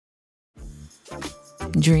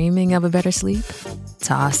Dreaming of a better sleep?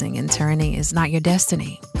 Tossing and turning is not your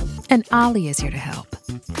destiny. And Ollie is here to help.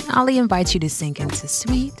 Ollie invites you to sink into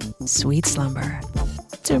sweet, sweet slumber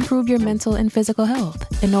to improve your mental and physical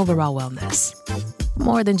health and overall wellness.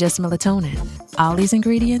 More than just melatonin, Ollie's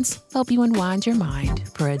ingredients help you unwind your mind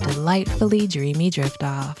for a delightfully dreamy drift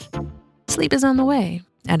off. Sleep is on the way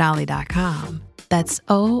at Ollie.com. That's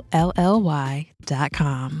OLLY.com.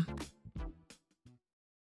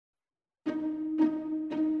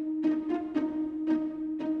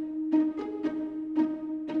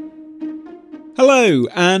 Hello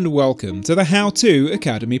and welcome to the How To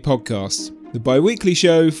Academy podcast, the bi-weekly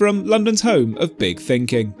show from London's home of big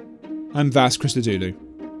thinking. I'm Vas Christodoulou.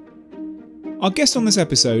 Our guest on this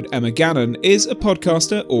episode, Emma Gannon, is a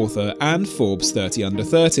podcaster, author and Forbes 30 Under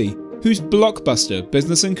 30, whose blockbuster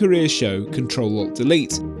business and careers show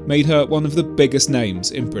Control-Alt-Delete made her one of the biggest names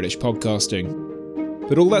in British podcasting.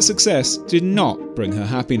 But all that success did not bring her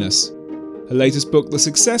happiness. Her latest book, The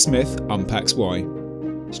Success Myth, unpacks why.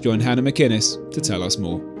 Let's join Hannah McInnes to tell us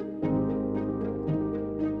more.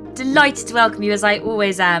 Delighted to welcome you, as I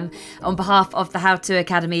always am, on behalf of the How To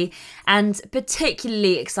Academy, and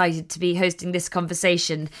particularly excited to be hosting this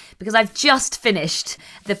conversation because I've just finished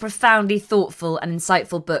the profoundly thoughtful and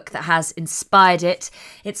insightful book that has inspired it.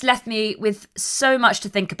 It's left me with so much to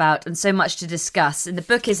think about and so much to discuss. And the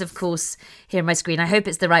book is, of course, here on my screen. I hope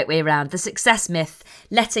it's the right way around. The Success Myth,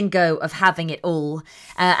 Letting Go of Having It All.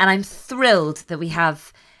 And I'm thrilled that we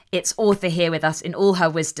have its author here with us in all her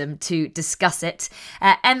wisdom to discuss it.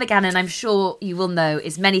 Emma Gannon, I'm sure you will know,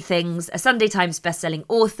 is many things: a Sunday Times bestselling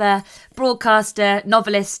author, broadcaster,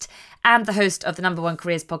 novelist, and the host of the #1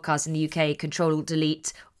 careers podcast in the UK,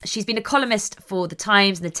 Control-Alt-Delete. She's been a columnist for The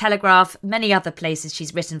Times and The Telegraph, many other places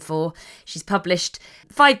she's written for. She's published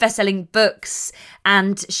 5 best-selling books,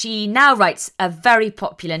 and she now writes a very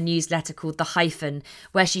popular newsletter called The Hyphen,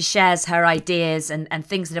 where she shares her ideas and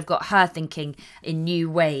things that have got her thinking in new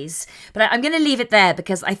ways. But I'm going to leave it there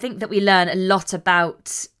because I think that we learn a lot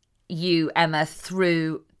about you, Emma,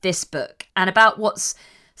 through this book and about what's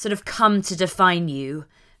sort of come to define you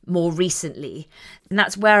more recently. And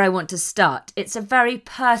that's where I want to start. It's a very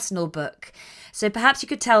personal book. So perhaps you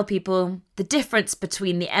could tell people the difference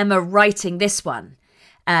between the Emma writing this one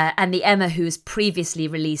and the Emma who has previously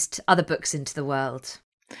released other books into the world.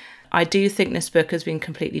 I do think this book has been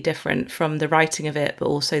completely different from the writing of it, but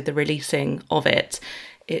also the releasing of it.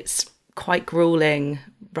 It's quite grueling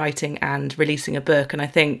writing and releasing a book. And I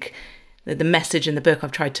think the message in the book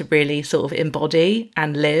I've tried to really sort of embody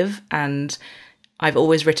and live, and I've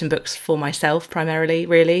always written books for myself primarily,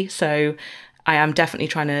 really. So I am definitely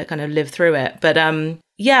trying to kind of live through it. But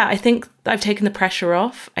yeah, I think I've taken the pressure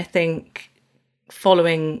off. I think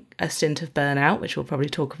following a stint of burnout, which we'll probably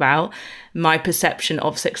talk about, my perception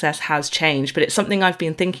of success has changed. But it's something I've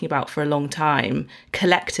been thinking about for a long time.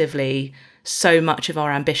 Collectively, so much of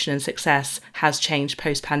our ambition and success has changed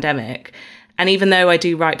post-pandemic. And even though I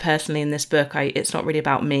do write personally in this book, it's not really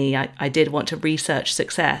about me. I did want to research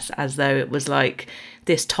success as though it was like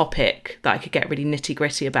this topic that I could get really nitty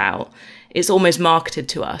gritty about. It's almost marketed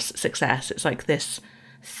to us, success. It's like this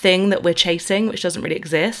thing that we're chasing, which doesn't really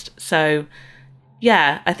exist. So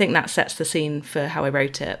yeah, I think that sets the scene for how I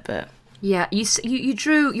wrote it. But yeah, you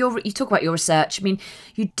talk about your research. I mean,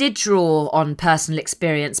 you did draw on personal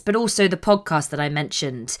experience, but also the podcast that I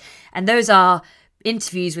mentioned. And those are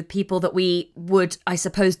interviews with people that we would, I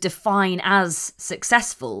suppose, define as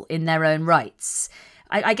successful in their own rights.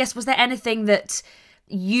 I guess, was there anything that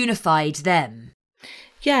unified them?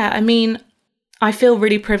 Yeah, I mean, I feel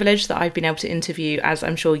really privileged that I've been able to interview, as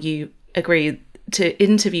I'm sure you agree, to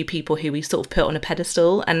interview people who we sort of put on a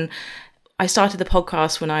pedestal. And I started the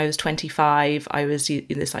podcast when I was 25. I was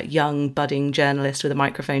this like young budding journalist with a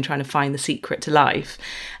microphone trying to find the secret to life.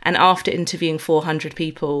 And after interviewing 400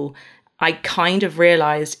 people, I kind of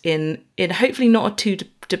realised in hopefully not a too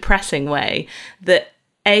depressing way that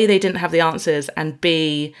A, they didn't have the answers, and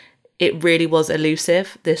B, it really was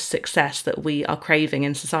elusive, this success that we are craving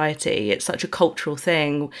in society. It's such a cultural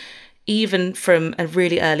thing. Even from a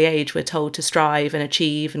really early age, we're told to strive and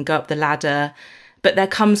achieve and go up the ladder. But there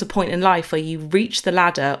comes a point in life where you reach the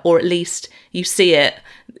ladder, or at least you see it,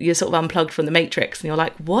 you're sort of unplugged from the matrix, and you're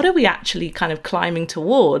like, what are we actually kind of climbing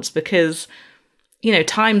towards? Because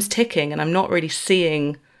time's ticking and I'm not really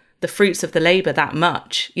seeing the fruits of the labour that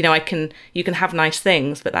much. You can have nice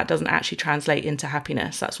things, but that doesn't actually translate into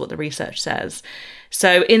happiness. That's what the research says.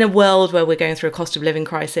 So in a world where we're going through a cost of living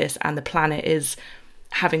crisis and the planet is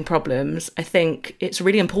having problems, I think it's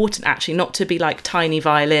really important actually not to be like tiny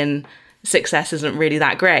violin, success isn't really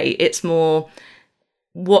that great. It's more,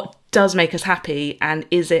 what does make us happy, and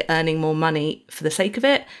is it earning more money for the sake of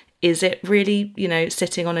it? Is it really,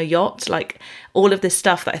 sitting on a yacht? Like all of this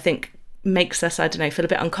stuff that I think makes us, I don't know, feel a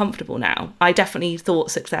bit uncomfortable now. I definitely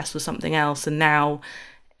thought success was something else, and now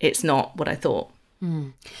it's not what I thought.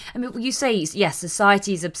 I mean, you say, yes,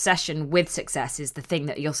 society's obsession with success is the thing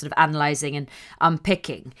that you're sort of analysing and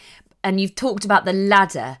unpicking. And you've talked about the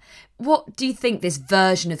ladder. What do you think this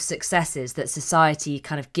version of success is that society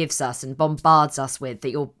kind of gives us and bombards us with,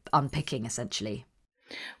 that you're unpicking, essentially?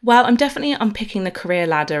 Well, I'm definitely unpicking the career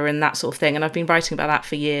ladder and that sort of thing. And I've been writing about that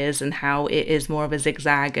for years, and how it is more of a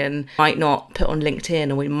zigzag and might not put on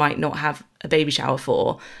LinkedIn, or we might not have a baby shower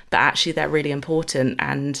for, but actually they're really important,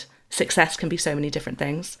 and success can be so many different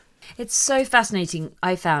things. It's so fascinating,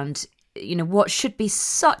 I found, what should be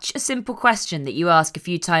such a simple question that you ask a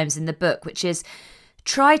few times in the book, which is,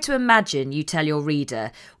 try to imagine, you tell your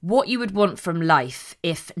reader, what you would want from life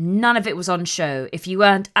if none of it was on show, if you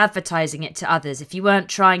weren't advertising it to others, if you weren't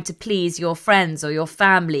trying to please your friends or your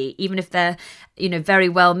family, even if they're, very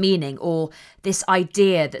well-meaning, or this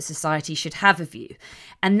idea that society should have of you.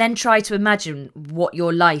 And then try to imagine what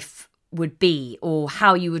your life would be, or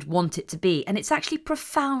how you would want it to be. And it's actually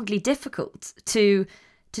profoundly difficult to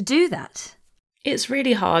do that. It's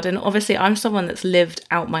really hard. And obviously I'm someone that's lived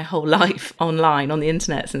out my whole life online on the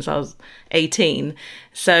internet since I was 18.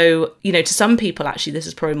 So, to some people, actually, this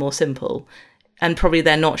is probably more simple. And probably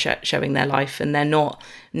they're not showing their life, and they're not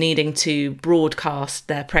needing to broadcast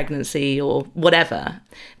their pregnancy or whatever,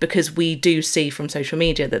 because we do see from social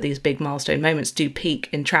media that these big milestone moments do peak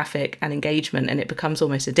in traffic and engagement, and it becomes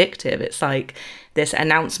almost addictive. It's like this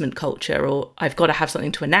announcement culture, or I've got to have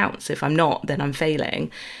something to announce. If I'm not, then I'm failing.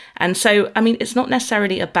 And so, I mean, it's not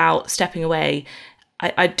necessarily about stepping away.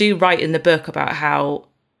 I do write in the book about how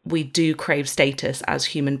we do crave status as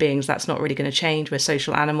human beings. That's not really going to change. We're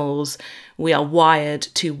social animals. We are wired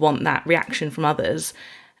to want that reaction from others.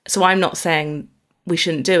 So I'm not saying we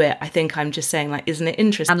shouldn't do it. I think I'm just saying, like, isn't it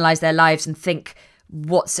interesting? Analyse their lives and think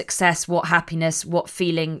what success, what happiness, what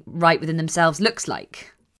feeling right within themselves looks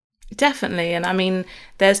like. Definitely. And I mean,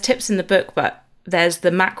 there's tips in the book, but there's the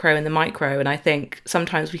macro and the micro. And I think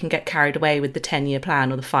sometimes we can get carried away with the 10-year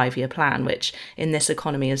plan or the 5-year plan, which in this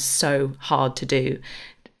economy is so hard to do.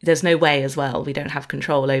 There's no way as well. We don't have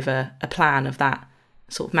control over a plan of that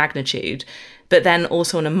sort of magnitude. But then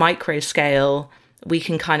also on a micro scale, we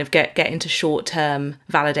can kind of get into short-term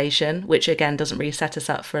validation, which again doesn't really set us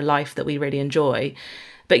up for a life that we really enjoy.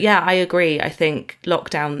 But yeah, I agree. I think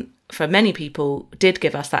lockdown for many people did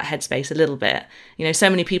give us that headspace a little bit. So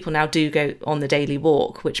many people now do go on the daily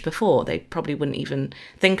walk, which before they probably wouldn't even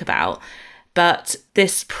think about. But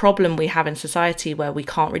this problem we have in society where we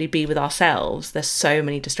can't really be with ourselves, there's so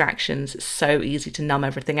many distractions, it's so easy to numb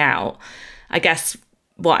everything out. I guess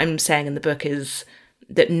what I'm saying in the book is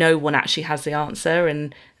that no one actually has the answer.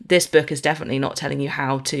 And this book is definitely not telling you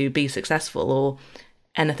how to be successful or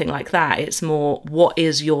anything like that. It's more, what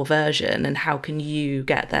is your version and how can you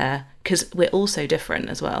get there? Because we're all so different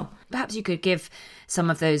as well. Perhaps you could give some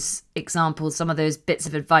of those examples, some of those bits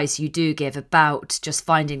of advice you do give about just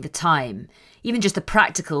finding the time, even just the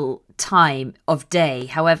practical time of day.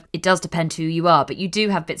 However, it does depend who you are, but you do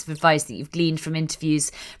have bits of advice that you've gleaned from interviews,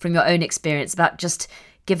 from your own experience, about just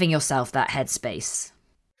giving yourself that headspace.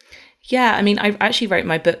 Yeah, I mean, I actually wrote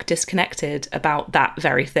my book Disconnected about that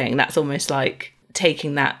very thing. That's almost like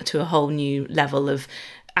taking that to a whole new level of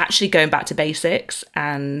actually going back to basics.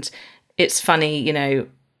 And it's funny,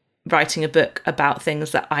 writing a book about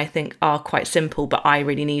things that I think are quite simple, but I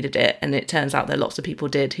really needed it. And it turns out that lots of people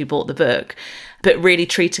did who bought the book, but really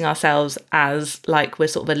treating ourselves as like we're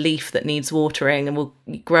sort of a leaf that needs watering, and will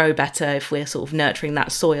grow better if we're sort of nurturing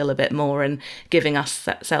that soil a bit more and giving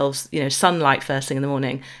ourselves, sunlight first thing in the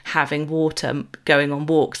morning, having water, going on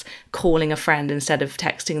walks, calling a friend instead of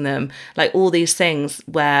texting them, like all these things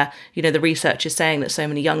where, the research is saying that so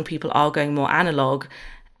many young people are going more analog.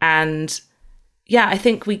 And yeah, I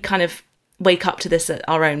think we kind of wake up to this at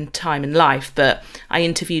our own time in life. But I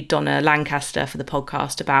interviewed Donna Lancaster for the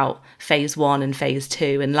podcast about phase 1 and phase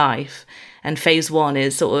 2 in life. And phase 1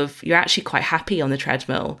 is sort of, you're actually quite happy on the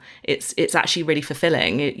treadmill. It's actually really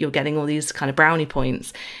fulfilling. You're getting all these kind of brownie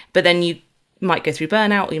points. But then you might go through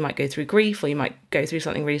burnout, or you might go through grief, or you might go through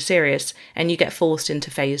something really serious, and you get forced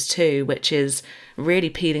into phase 2, which is really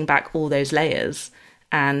peeling back all those layers.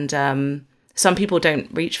 And some people don't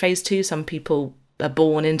reach phase 2, some people are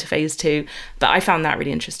born into phase 2, but I found that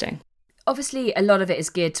really interesting. Obviously, a lot of it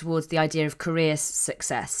is geared towards the idea of career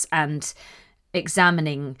success and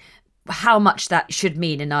examining how much that should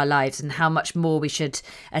mean in our lives and how much more we should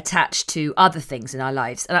attach to other things in our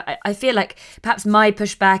lives. And I feel like perhaps my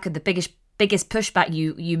pushback and the biggest biggest pushback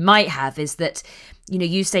you might have is that,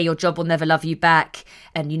 you say your job will never love you back.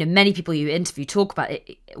 And, many people you interview talk about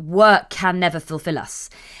it. Work can never fulfill us.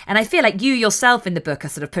 And I feel like you yourself in the book are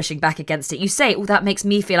sort of pushing back against it. You say, oh, that makes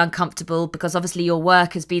me feel uncomfortable because obviously your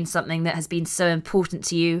work has been something that has been so important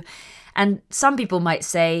to you. And some people might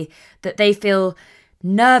say that they feel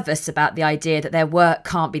nervous about the idea that their work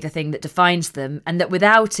can't be the thing that defines them, and that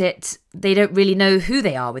without it, they don't really know who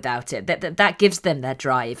they are without it. That gives them their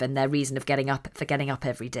drive and their reason of getting up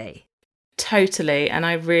every day. Totally. And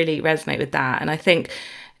I really resonate with that. And I think,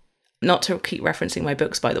 not to keep referencing my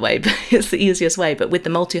books, by the way, but it's the easiest way, but with the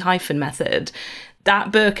multi-hyphen method,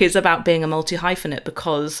 that book is about being a multi-hyphenate,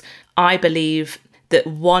 because I believe that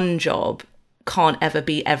one job can't ever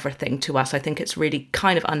be everything to us. I think it's really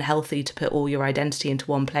kind of unhealthy to put all your identity into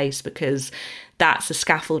one place, because that's a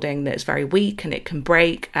scaffolding that's very weak and it can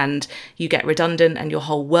break and you get redundant and your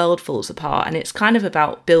whole world falls apart. And it's kind of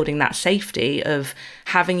about building that safety of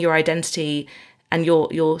having your identity and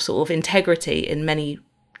your sort of integrity in many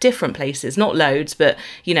different places, not loads, but,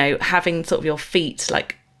 having sort of your feet,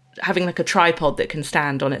 like having like a tripod that can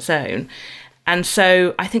stand on its own. And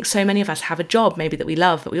so I think so many of us have a job maybe that we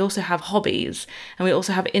love, but we also have hobbies and we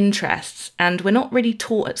also have interests. And we're not really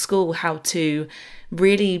taught at school how to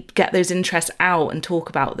really get those interests out and talk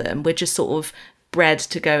about them. We're just sort of bred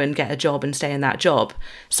to go and get a job and stay in that job.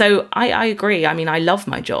 So I agree. I mean, I love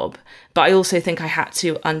my job, but I also think I had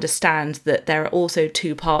to understand that there are also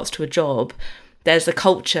two parts to a job. There's the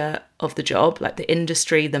culture of the job, like the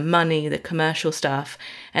industry, the money, the commercial stuff.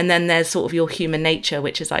 And then there's sort of your human nature,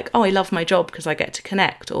 which is like, oh, I love my job because I get to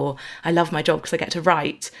connect, or I love my job because I get to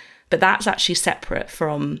write. But that's actually separate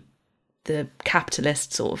from the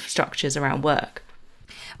capitalist sort of structures around work.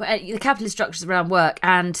 Well, the capitalist structures around work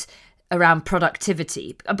and around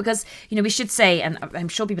productivity, because we should say, and I'm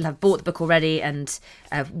sure people have bought the book already and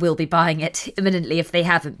will be buying it imminently if they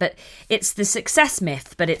haven't, but it's the success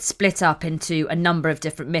myth, but it's split up into a number of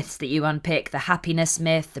different myths that you unpick: the happiness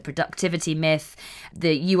myth, the productivity myth,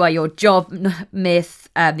 the you are your job myth,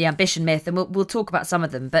 the ambition myth, and we'll talk about some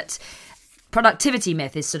of them. But productivity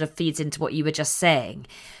myth is sort of feeds into what you were just saying,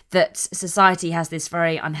 that society has this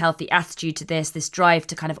very unhealthy attitude to this drive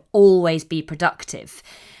to kind of always be productive.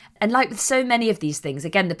 And like with so many of these things,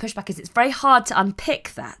 again, the pushback is it's very hard to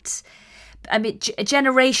unpick that. I mean,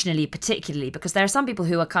 generationally, particularly, because there are some people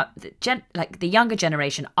who are like the younger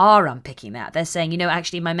generation are unpicking that. They're saying,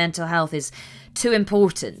 actually, my mental health is too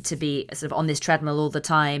important to be sort of on this treadmill all the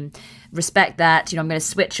time. Respect that. I'm going to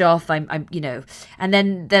switch off. I'm. And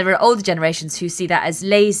then there are older generations who see that as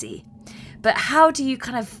lazy. But how do you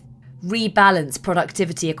kind of rebalance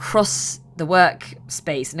productivity across the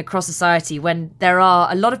workspace and across society when there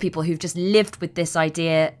are a lot of people who've just lived with this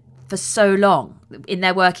idea for so long in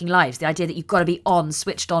their working lives, the idea that you've got to be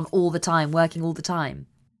switched on all the time, working all the time?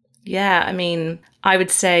 Yeah, I mean, I would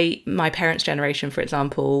say my parents' generation, for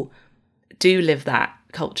example, do live that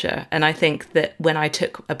culture. And I think that when I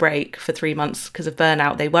took a break for 3 months because of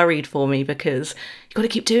burnout, they worried for me because you've got to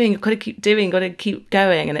keep doing, you've got to keep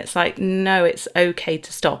going. And it's like, no, it's okay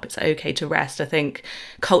to stop. It's okay to rest. I think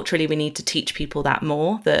culturally we need to teach people that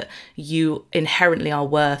more, that you inherently are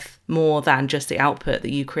worth more than just the output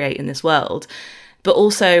that you create in this world. But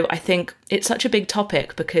also, I think it's such a big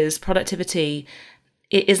topic because productivity,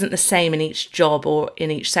 it isn't the same in each job or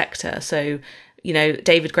in each sector. So,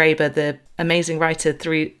 David Graeber, the amazing writer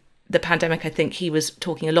through the pandemic, I think he was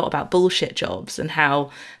talking a lot about bullshit jobs and how,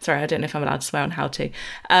 sorry, I don't know if I'm allowed to swear on how to. You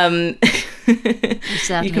can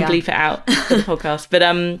bleep it out for the podcast.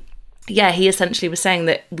 But yeah, he essentially was saying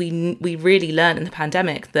that we really learned in the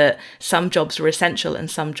pandemic that some jobs were essential and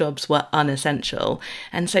some jobs were unessential.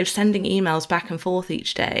 And so sending emails back and forth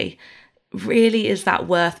each day, really, is that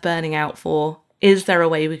worth burning out for? Is there a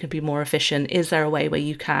way we could be more efficient? Is there a way where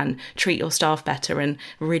you can treat your staff better and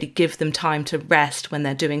really give them time to rest when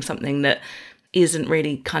they're doing something that isn't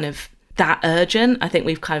really kind of that urgent? I think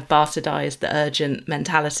we've kind of bastardized the urgent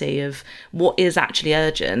mentality of what is actually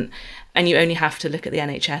urgent. And you only have to look at the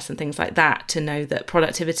NHS and things like that to know that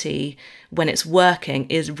productivity, when it's working,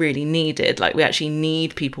 is really needed. Like, we actually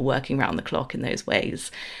need people working around the clock in those ways.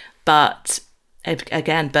 But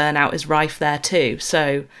again, burnout is rife there too.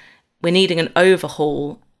 So we're needing an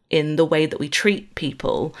overhaul in the way that we treat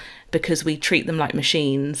people, because we treat them like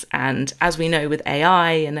machines. And as we know, with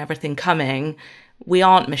AI and everything coming, we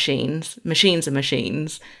aren't machines. Machines are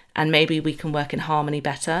machines. And maybe we can work in harmony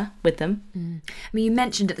better with them. I mean, you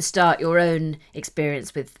mentioned at the start your own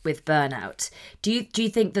experience with burnout. Do you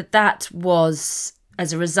think that was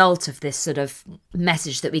as a result of this sort of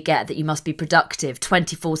message that we get that you must be productive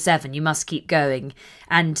 24/7, you must keep going,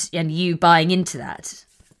 and you buying into that?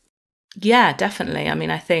 Yeah, definitely. I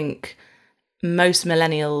mean, I think most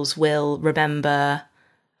millennials will remember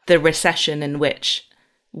the recession in which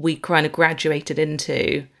we kind of graduated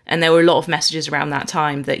into. And there were a lot of messages around that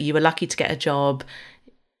time that you were lucky to get a job,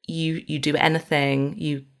 you do anything,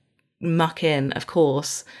 you muck in, of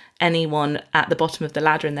course. Anyone at the bottom of the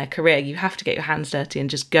ladder in their career, you have to get your hands dirty and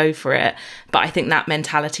just go for it. But I think that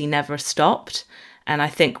mentality never stopped. And I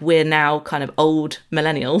think we're now kind of old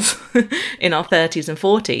millennials in our 30s and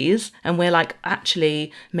 40s. And we're like,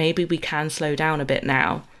 actually, maybe we can slow down a bit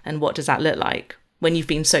now. And what does that look like when you've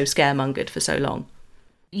been so scaremongered for so long?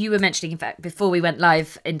 You were mentioning, in fact, before we went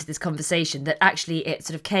live into this conversation, that actually it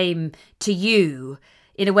sort of came to you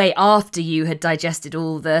in a way after you had digested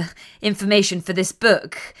all the information for this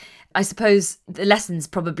book. I suppose the lessons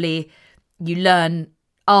probably you learn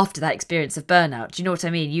after that experience of burnout. Do you know what I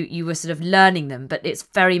mean? You were sort of learning them, but it's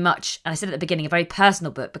very much, and I said at the beginning, a very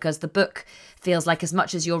personal book, because the book feels like, as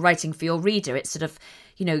much as you're writing for your reader, it's sort of,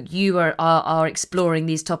 you know, you are exploring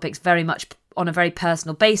these topics very much on a very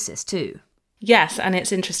personal basis too. Yes, and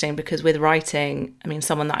it's interesting because with writing, I mean,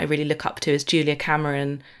 someone that I really look up to is Julia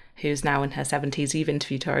Cameron, who's now in her 70s. You've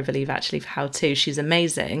interviewed her, I believe, actually, for How To. She's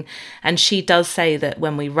amazing. And she does say that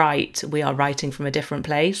when we write, we are writing from a different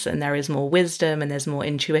place, and there is more wisdom and there's more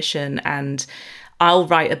intuition. And I'll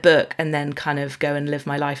write a book and then kind of go and live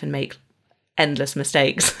my life and make endless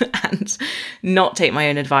mistakes and not take my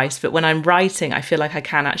own advice. But when I'm writing, I feel like I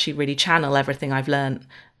can actually really channel everything I've learned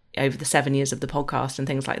over the 7 years of the podcast and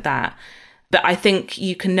things like that. But I think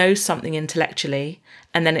you can know something intellectually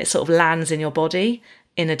and then it sort of lands in your body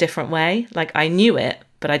in a different way. Like, I knew it,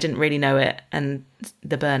 but I didn't really know it. And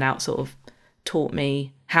the burnout sort of taught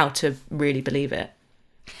me how to really believe it.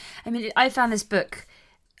 I mean, I found this book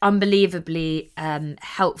unbelievably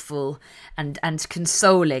helpful and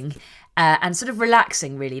consoling. And sort of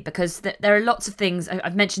relaxing, really, because there are lots of things.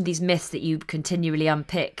 I've mentioned these myths that you continually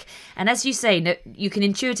unpick. And as you say, you can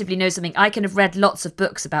intuitively know something. I can have read lots of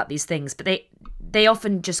books about these things, but they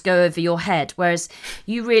often just go over your head. Whereas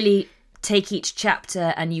you really take each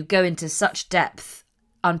chapter and you go into such depth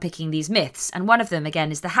unpicking these myths. And one of them,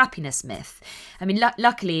 again, is the happiness myth. I mean,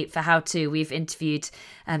 luckily for How To, we've interviewed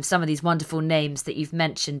some of these wonderful names that you've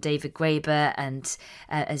mentioned, David Graeber and,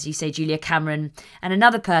 as you say, Julia Cameron. And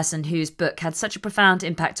another person whose book had such a profound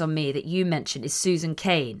impact on me that you mentioned is Susan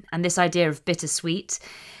Cain, and this idea of bittersweet.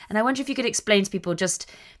 And I wonder if you could explain to people just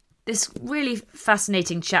this really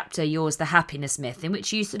fascinating chapter, yours, The Happiness Myth, in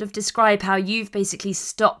which you sort of describe how you've basically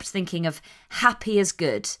stopped thinking of happy as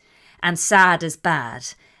good and sad as bad,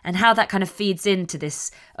 and how that kind of feeds into this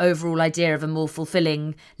overall idea of a more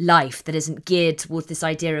fulfilling life that isn't geared towards this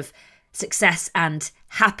idea of success and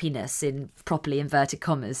happiness in properly inverted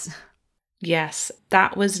commas. Yes,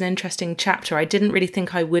 that was an interesting chapter. I didn't really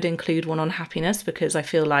think I would include one on happiness because I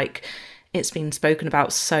feel like it's been spoken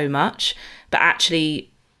about so much. But actually,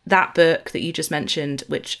 that book that you just mentioned,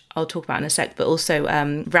 which I'll talk about in a sec, but also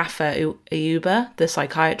Rafa Ayuba, the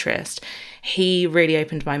psychiatrist, he really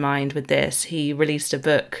opened my mind with this. He released a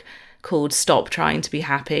book called Stop Trying to Be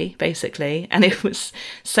Happy, basically. And it was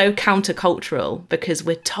so countercultural because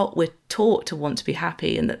we're taught to want to be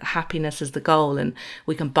happy and that happiness is the goal and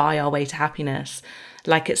we can buy our way to happiness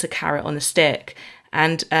like it's a carrot on a stick.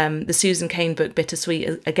 And the Susan Cain book,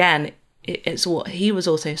 Bittersweet, again, it's what he was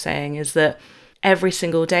also saying is that every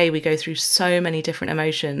single day we go through so many different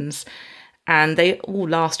emotions and they all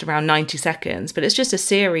last around 90 seconds, but it's just a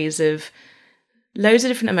series of loads of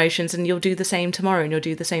different emotions and you'll do the same tomorrow and you'll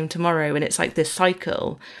do the same tomorrow. And it's like this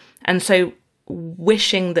cycle. And so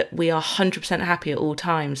wishing that we are 100% happy at all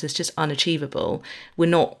times is just unachievable.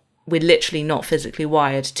 We're literally not physically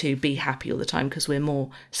wired to be happy all the time because we're more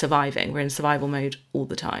surviving. We're in survival mode all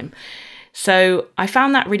the time. So I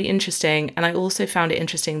found that really interesting. And I also found it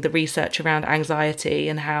interesting, the research around anxiety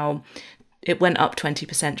and how it went up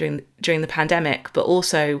 20% during the pandemic. But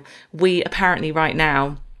also we apparently right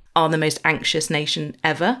now are the most anxious nation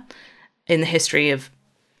ever in the history of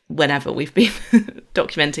whenever we've been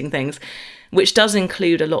documenting things, which does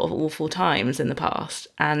include a lot of awful times in the past.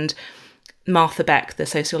 And Martha Beck, the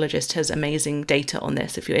sociologist, has amazing data on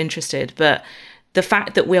this if you're interested. But the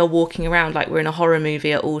fact that we are walking around like we're in a horror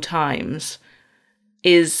movie at all times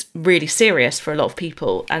is really serious for a lot of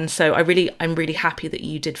people. And so I'm really happy that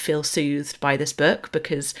you did feel soothed by this book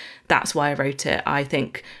because that's why I wrote it. I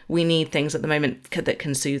think we need things at the moment that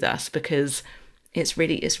can soothe us because it's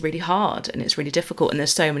really hard and it's really difficult and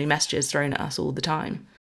there's so many messages thrown at us all the time.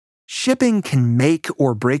 Shipping can make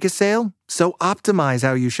or break a sale, so optimize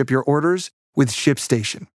how you ship your orders with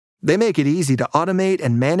ShipStation. They make it easy to automate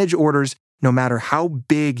and manage orders no matter how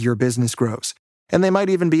big your business grows. And they might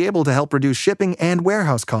even be able to help reduce shipping and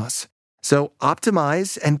warehouse costs. So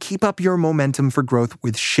optimize and keep up your momentum for growth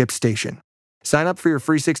with ShipStation. Sign up for your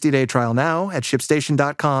free 60-day trial now at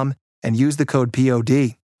ShipStation.com and use the code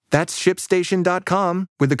POD. That's ShipStation.com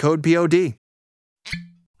with the code POD.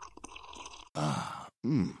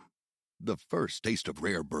 The first taste of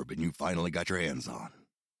rare bourbon you finally got your hands on.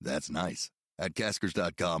 That's nice. At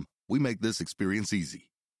Caskers.com, we make this experience easy.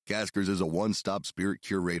 Caskers is a one-stop spirit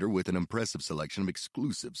curator with an impressive selection of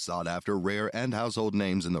exclusive, sought-after, rare, and household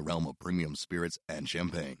names in the realm of premium spirits and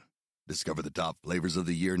champagne. Discover the top flavors of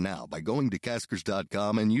the year now by going to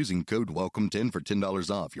Caskers.com and using code WELCOME10 for $10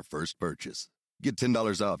 off your first purchase. Get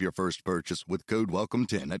 $10 off your first purchase with code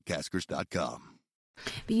WELCOME10 at Caskers.com.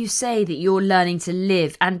 But you say that you're learning to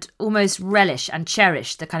live and almost relish and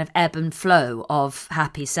cherish the kind of ebb and flow of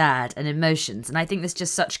happy, sad and emotions. And I think that's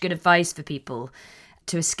just such good advice for people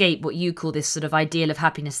to escape what you call this sort of ideal of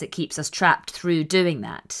happiness that keeps us trapped through doing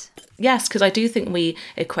that. Yes, because I do think we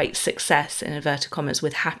equate success, in inverted commas,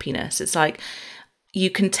 with happiness. It's like you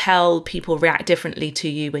can tell people react differently to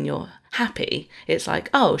you when you're happy. It's like,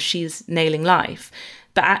 oh, she's nailing life.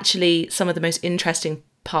 But actually, some of the most interesting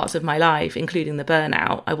parts of my life, including the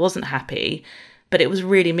burnout, I wasn't happy, but it was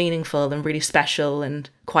really meaningful and really special and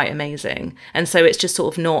quite amazing. And so it's just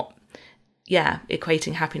sort of not,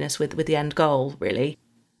 equating happiness with the end goal, really.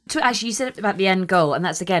 So actually, you said about the end goal, and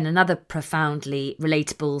that's, again, another profoundly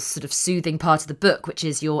relatable, sort of soothing part of the book, which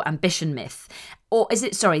is your ambition myth. Or is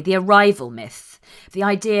it, the arrival myth? The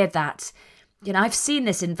idea that, I've seen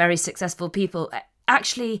this in very successful people.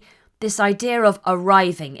 Actually, this idea of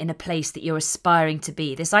arriving in a place that you're aspiring to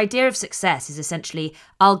be, this idea of success is essentially,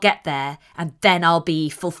 I'll get there and then I'll be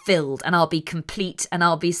fulfilled and I'll be complete and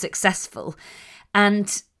I'll be successful.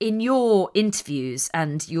 And in your interviews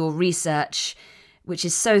and your research, which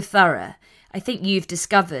is so thorough, I think you've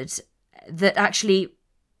discovered that actually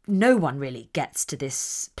no one really gets to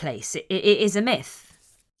this place. It is a myth.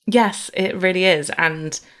 Yes, it really is.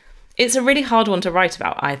 And it's a really hard one to write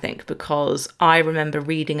about, I think, because I remember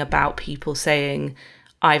reading about people saying,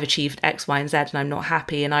 I've achieved X, Y, and Z and I'm not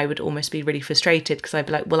happy. And I would almost be really frustrated because I'd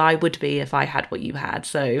be like, well, I would be if I had what you had.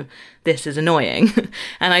 So this is annoying.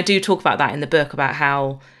 And I do talk about that in the book, about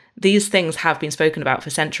how these things have been spoken about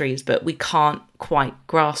for centuries, but we can't quite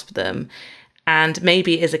grasp them. And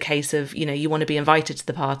maybe it is a case of, you want to be invited to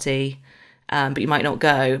the party, but you might not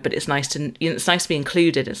go. But it's nice to be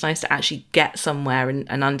included. It's nice to actually get somewhere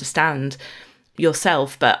and understand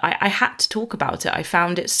yourself. But I had to talk about it. I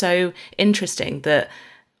found it so interesting that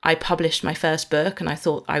I published my first book and I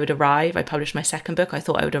thought I would arrive. I published my second book. I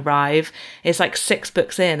thought I would arrive. It's like 6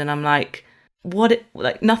 books in and I'm like,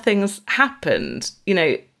 nothing's happened.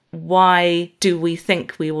 Why do we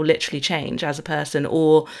think we will literally change as a person,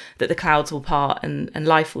 or that the clouds will part and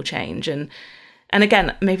life will change? And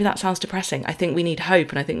again, maybe that sounds depressing. I think we need hope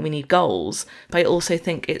and I think we need goals. But I also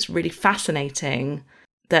think it's really fascinating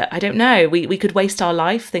that, I don't know, we could waste our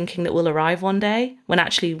life thinking that we'll arrive one day when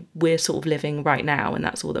actually we're sort of living right now, and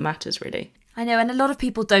that's all that matters, really. I know, and a lot of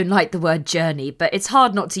people don't like the word journey, but it's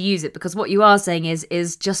hard not to use it, because what you are saying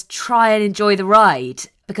is just try and enjoy the ride.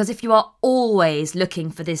 Because if you are always looking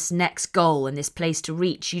for this next goal and this place to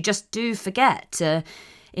reach, you just do forget to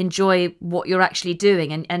enjoy what you're actually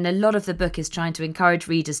doing. And a lot of the book is trying to encourage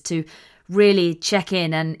readers to really check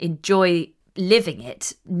in and enjoy living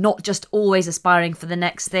it, not just always aspiring for the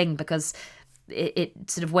next thing, because it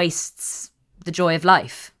sort of wastes the joy of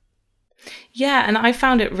life. Yeah, and I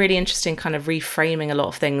found it really interesting kind of reframing a lot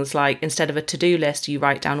of things, like instead of a to-do list, you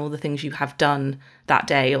write down all the things you have done that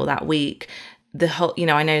day or that week. The whole,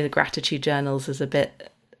 I know the gratitude journals is a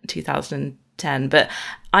bit 2010, but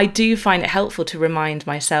I do find it helpful to remind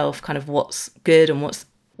myself kind of what's good and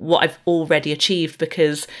what I've already achieved,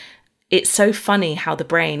 because it's so funny how the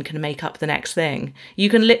brain can make up the next thing. You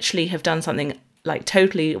can literally have done something like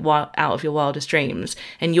totally out of your wildest dreams,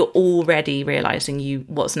 and you're already realizing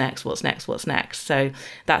what's next. So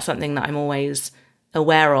that's something that I'm always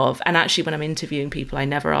aware of. And actually, when I'm interviewing people, I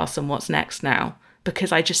never ask them what's next now,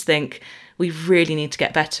 because I just think we really need to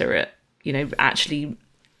get better at, actually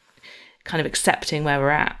kind of accepting where we're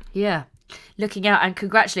at. Yeah. Looking out and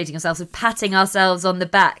congratulating ourselves and patting ourselves on the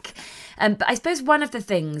back. But I suppose one of the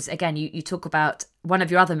things, again, you talk about, one of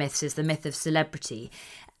your other myths is the myth of celebrity.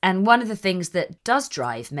 And one of the things that does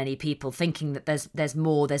drive many people thinking that there's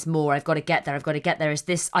more, I've got to get there, is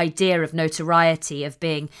this idea of notoriety, of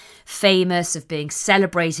being famous, of being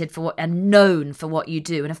celebrated for and known for what you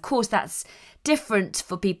do. And of course, that's different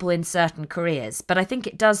for people in certain careers. But I think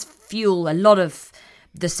it does fuel a lot of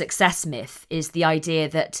the success myth, is the idea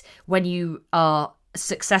that when you are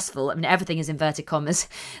successful, I mean, everything is inverted commas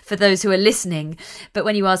for those who are listening, but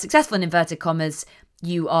when you are successful in inverted commas,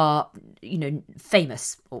 you are,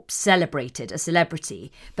 famous or celebrated, a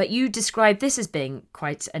celebrity. But you describe this as being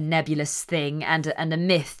quite a nebulous thing and a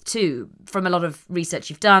myth too, from a lot of research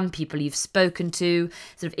you've done, people you've spoken to,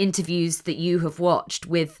 sort of interviews that you have watched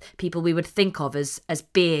with people we would think of as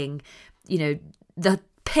being, the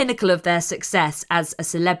pinnacle of their success as a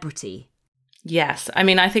celebrity. Yes, I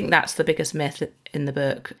mean, I think that's the biggest myth in the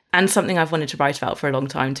book, and something I've wanted to write about for a long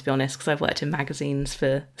time, to be honest, because I've worked in magazines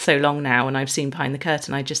for so long now and I've seen behind the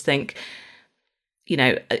curtain. I just think,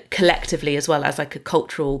 collectively, as well as like a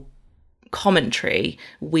cultural commentary,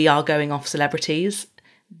 we are going off celebrities.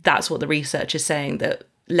 That's what the research is saying, that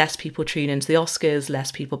less people tune into the Oscars,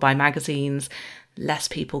 less people buy magazines, less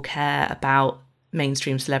people care about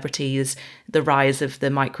mainstream celebrities, the rise of the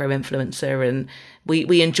micro-influencer, and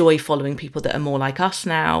we enjoy following people that are more like us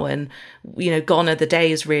now. And gone are the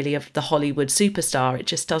days really of the Hollywood superstar. It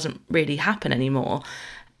just doesn't really happen anymore.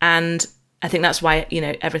 And I think that's why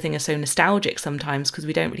everything is so nostalgic sometimes, because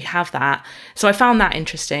we don't really have that. So I found that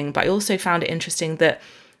interesting, but I also found it interesting that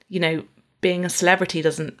being a celebrity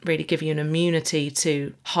doesn't really give you an immunity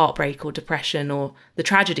to heartbreak or depression or the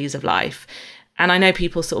tragedies of life. And I know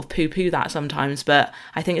people sort of poo-poo that sometimes, but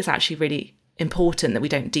I think it's actually really important that we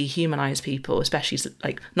don't dehumanize people,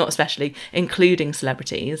 including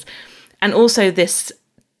celebrities. And also this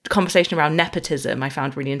conversation around nepotism I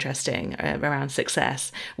found really interesting, around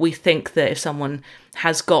success. We think that if someone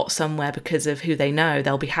has got somewhere because of who they know,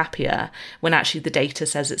 they'll be happier, when actually the data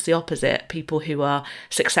says it's the opposite. People who are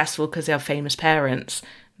successful because they have famous parents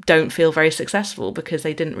don't feel very successful because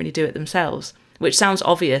they didn't really do it themselves. Which sounds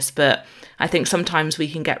obvious, but I think sometimes we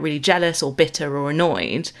can get really jealous or bitter or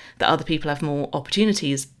annoyed that other people have more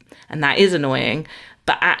opportunities, and that is annoying.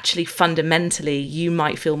 But actually, fundamentally, you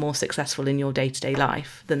might feel more successful in your day-to-day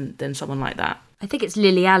life than someone like that. I think it's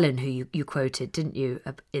Lily Allen who you quoted, didn't you,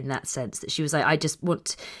 in that sense, that she was like, I just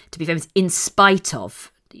want to be famous in spite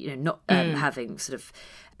of, not having sort of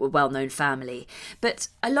a well-known family. But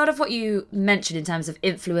a lot of what you mentioned in terms of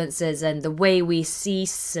influencers and the way we see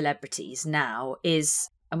celebrities now is,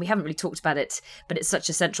 and we haven't really talked about it, but it's such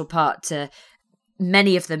a central part to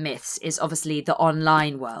many of the myths, is obviously the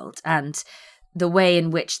online world and the way in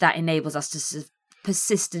which that enables us to sort of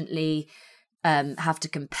persistently have to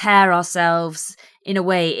compare ourselves. In a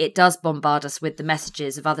way, it does bombard us with the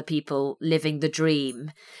messages of other people living the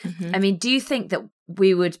dream. Mm-hmm. I mean, do you think that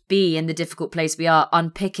we would be in the difficult place we are,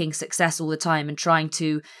 unpicking success all the time and trying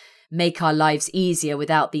to make our lives easier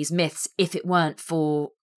without these myths, if it weren't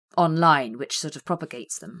for online, which sort of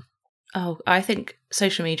propagates them? Oh, I think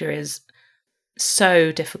social media is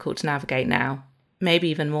so difficult to navigate now. Maybe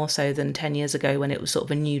even more so than 10 years ago when it was sort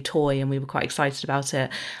of a new toy and we were quite excited about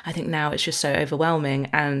it. I think now it's just so overwhelming.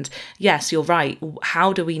 And yes, you're right.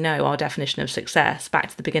 How do we know our definition of success?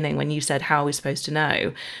 Back to the beginning when you said, how are we supposed to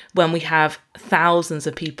know? When we have thousands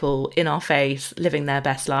of people in our face living their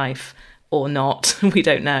best life or not, we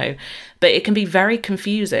don't know. But it can be very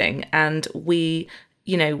confusing. And we're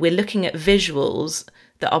looking at visuals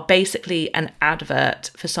that are basically an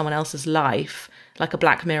advert for someone else's life, like a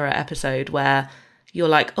Black Mirror episode where you're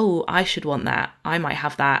like, oh, I should want that. I might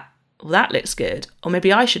have that. Well, that looks good. Or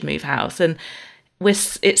maybe I should move house. And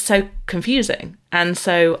it's so confusing. And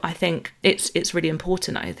so I think it's really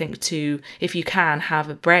important, I think, to, if you can, have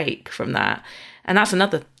a break from that. And that's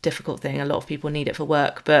another difficult thing. A lot of people need it for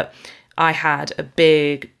work. But I had a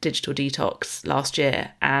big digital detox last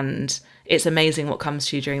year, and it's amazing what comes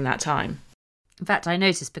to you during that time. In fact, I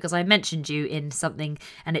noticed because I mentioned you in something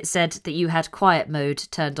and it said that you had quiet mode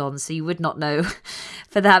turned on, so you would not know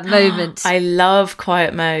for that moment. I love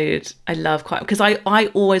quiet mode. I love quiet, because I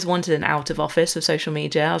always wanted an out of office of social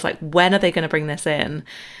media. I was like, when are they going to bring this in?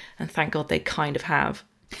 And thank God they kind of have.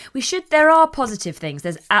 There are positive things.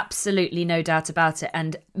 There's absolutely no doubt about it.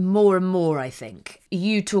 And more, I think.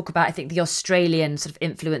 You talk about, I think, the Australian sort of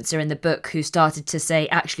influencer in the book who started to say,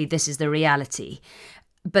 actually, this is the reality.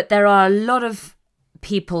 But there are a lot of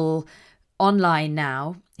people online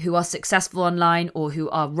now who are successful online or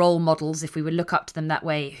who are role models, if we would look up to them that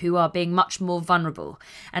way, who are being much more vulnerable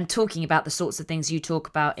and talking about the sorts of things you talk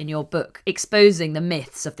about in your book, exposing the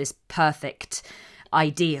myths of this perfect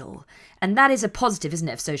ideal. And that is a positive, isn't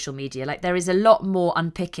it, of social media? Like, there is a lot more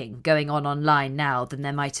unpicking going on online now than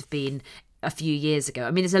there might have been a few years ago.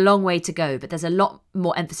 I mean, there's a long way to go, but there's a lot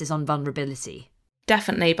more emphasis on vulnerability.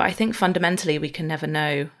 Definitely, but I think fundamentally we can never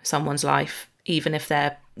know someone's life, even if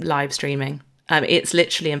they're live streaming. It's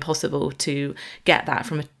literally impossible to get that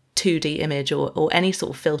from a 2D image or any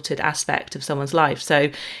sort of filtered aspect of someone's life. So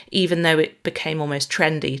even though it became almost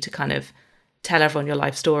trendy to kind of tell everyone your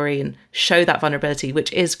life story and show that vulnerability,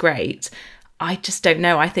 which is great, I just don't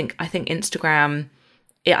know. I think Instagram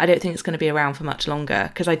I don't think it's going to be around for much longer,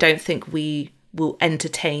 because I don't think we will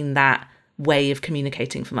entertain that way of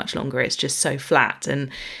communicating for much longer. It's just so flat. And,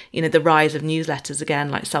 you know, the rise of newsletters again,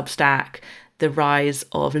 like Substack, the rise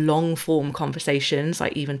of long form conversations,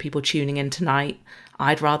 like even people tuning in tonight.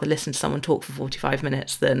 I'd rather listen to someone talk for 45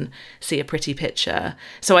 minutes than see a pretty picture.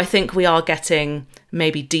 So I think we are getting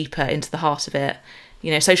maybe deeper into the heart of it.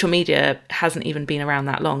 You know, social media hasn't even been around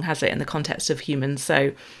that long, has it, in the context of humans?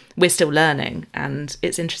 So we're still learning, and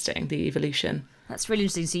it's interesting, the evolution. That's really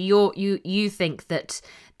interesting. So you think that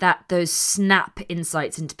those snap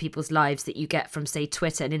insights into people's lives that you get from, say,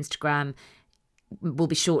 Twitter and Instagram will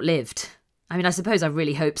be short-lived? I mean, I suppose I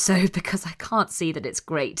really hope so, because I can't see that it's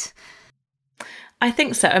great. I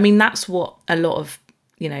think so. I mean, that's what a lot of,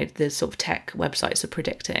 you know, the sort of tech websites are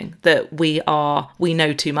predicting, that we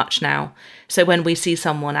know too much now. So when we see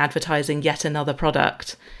someone advertising yet another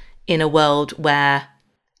product in a world where,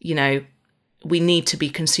 you know, we need to be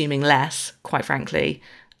consuming less, quite frankly,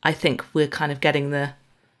 I think we're kind of getting the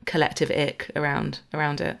collective ick around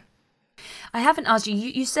it. I haven't asked you.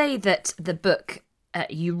 You say that the book,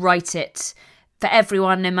 you write it for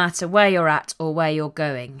everyone, no matter where you're at or where you're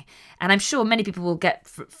going. And I'm sure many people will get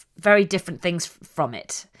very different things from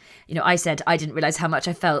it. You know, I said I didn't realise how much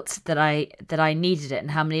I felt that I needed it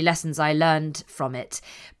and how many lessons I learned from it.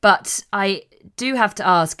 But I do have to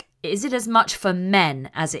ask, is it as much for men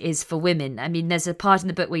as it is for women? I mean, there's a part in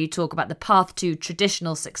the book where you talk about the path to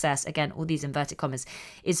traditional success, again, all these inverted commas,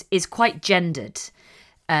 is quite gendered.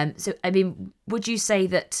 So, I mean, would you say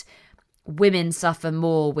that women suffer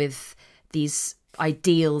more with these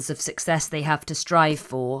ideals of success they have to strive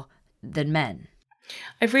for than men?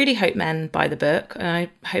 I really hope men buy the book, and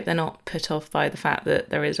I hope they're not put off by the fact that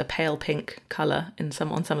there is a pale pink colour on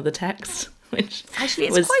some of the text, which actually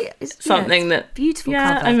it's something that beautiful.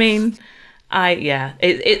 Yeah, cover. I mean,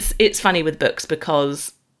 it's funny with books,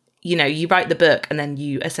 because, you know, you write the book and then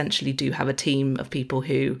you essentially do have a team of people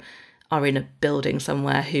who are in a building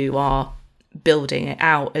somewhere who are building it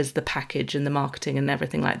out as the package and the marketing and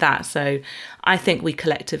everything like that. So I think we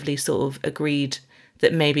collectively sort of agreed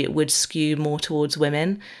that maybe it would skew more towards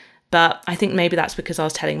women. But I think maybe that's because I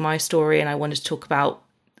was telling my story and I wanted to talk about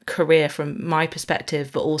career from my perspective,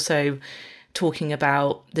 but also talking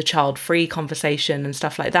about the child-free conversation and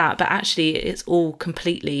stuff like that. But actually it's all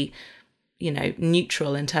completely, you know,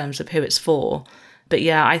 neutral in terms of who it's for. But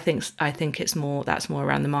yeah, I think it's more, that's more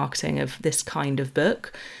around the marketing of this kind of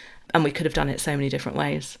book. And we could have done it so many different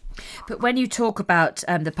ways. But when you talk about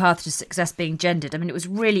the path to success being gendered, I mean, it was a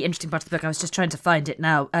really interesting part of the book. I was just trying to find it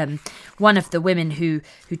now. One of the women who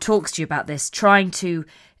talks to you about this, trying to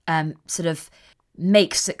sort of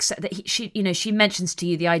make success, that she mentions to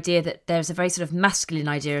you the idea that there's a very sort of masculine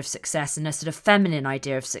idea of success and a sort of feminine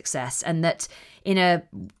idea of success, and that in a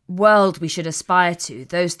world we should aspire to,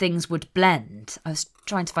 those things would blend. I was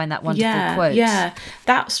trying to find that wonderful quote. Yeah,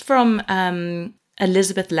 that's from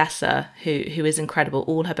Elizabeth Lesser, who is incredible.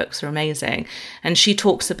 All her books are amazing, and she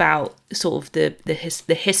talks about sort of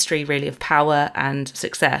the history really of power and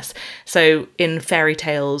success. So in fairy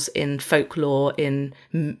tales, in folklore, in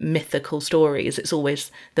mythical stories, it's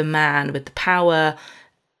always the man with the power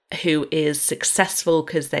who is successful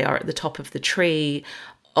because they are at the top of the tree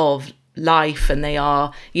of life, and they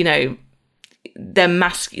are, you know,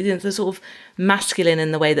 they're sort of masculine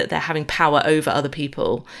in the way that they're having power over other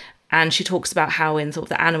people. And she talks about how in sort of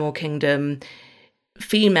the animal kingdom,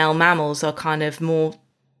 female mammals are kind of more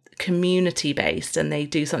community based, and they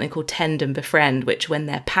do something called tend and befriend, which when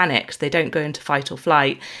they're panicked, they don't go into fight or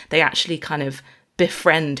flight. They actually kind of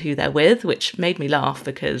befriend who they're with, which made me laugh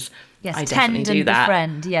because yes, I definitely do that.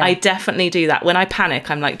 Befriend, yeah. I definitely do that. When I panic,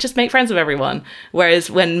 I'm like, just make friends with everyone. Whereas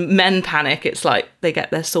when men panic, it's like they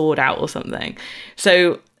get their sword out or something.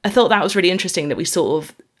 So I thought that was really interesting that we sort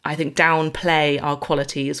of, I think, downplay our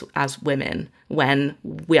qualities as women when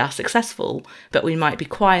we are successful, but we might be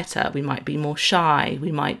quieter, we might be more shy,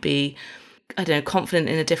 we might be, I don't know, confident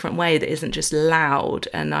in a different way that isn't just loud.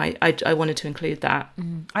 And I wanted to include that.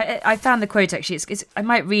 I found the quote, actually. I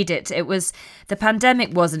might read it. It was, "The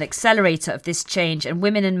pandemic was an accelerator of this change, and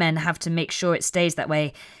women and men have to make sure it stays that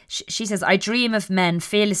way." She says, "I dream of men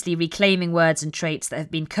fearlessly reclaiming words and traits that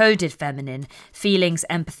have been coded feminine, feelings,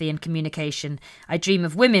 empathy and communication. I dream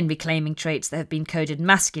of women reclaiming traits that have been coded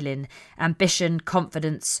masculine, ambition,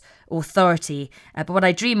 confidence, authority. But what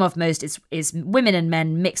I dream of most is women and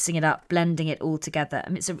men mixing it up, blending it all together." I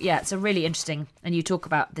mean, it's a really interesting, and you talk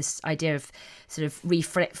about this idea of sort of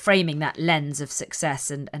reframing that lens of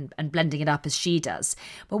success and blending it up as she does.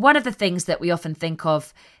 But one of the things that we often think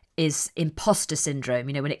of is imposter syndrome,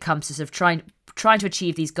 you know, when it comes to sort of trying to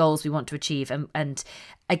achieve these goals we want to achieve. And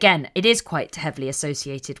again, it is quite heavily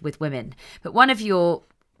associated with women. But one of your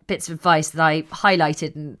bits of advice that I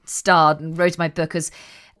highlighted and starred and wrote in my book is,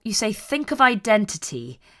 you say, think of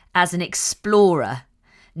identity as an explorer,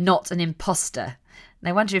 not an imposter. And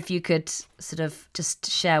I wonder if you could sort of just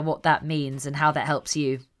share what that means and how that helps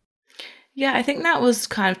you. Yeah, I think that was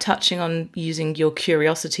kind of touching on using your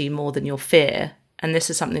curiosity more than your fear. And this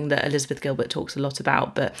is something that Elizabeth Gilbert talks a lot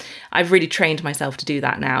about, but I've really trained myself to do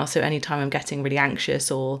that now. So anytime I'm getting really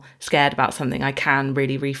anxious or scared about something, I can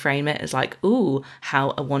really reframe it as like, ooh,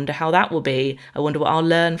 I wonder how that will be. I wonder what I'll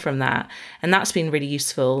learn from that. And that's been really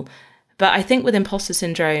useful. But I think with imposter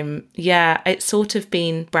syndrome, yeah, it's sort of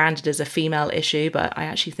been branded as a female issue, but I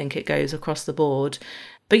actually think it goes across the board.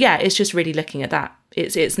 But yeah, it's just really looking at that.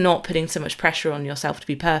 It's not putting so much pressure on yourself to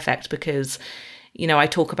be perfect, because, you know, I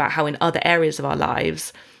talk about how in other areas of our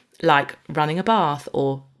lives, like running a bath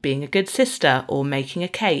or being a good sister or making a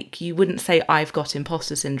cake, you wouldn't say I've got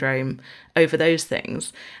imposter syndrome over those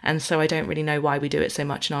things. And so I don't really know why we do it so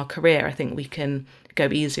much in our career. I think we can go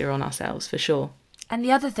easier on ourselves for sure. And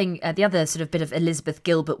the other thing, the other sort of bit of Elizabeth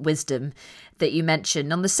Gilbert wisdom that you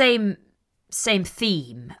mentioned on the same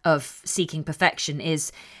theme of seeking perfection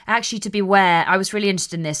is actually to beware. I was really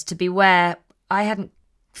interested in this, to beware. I hadn't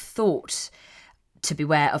thought to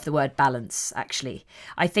beware of the word balance, actually.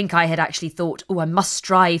 I think I had actually thought, I must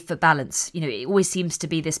strive for balance. You know, it always seems to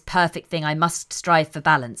be this perfect thing. I must strive for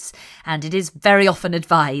balance. And it is very often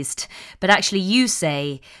advised. But actually you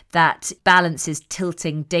say that balance is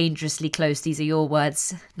tilting dangerously close, these are your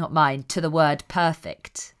words, not mine, to the word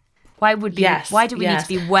perfect. Why do we need to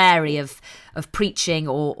be wary of preaching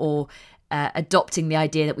or adopting the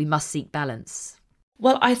idea that we must seek balance?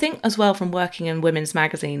 Well, I think as well, from working in women's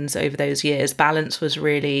magazines over those years, balance was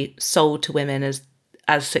really sold to women as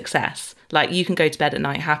success. Like, you can go to bed at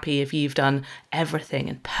night happy if you've done everything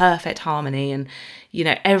in perfect harmony, and, you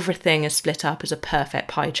know, everything is split up as a perfect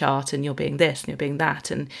pie chart, and you're being this and you're being that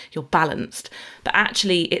and you're balanced. But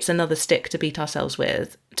actually it's another stick to beat ourselves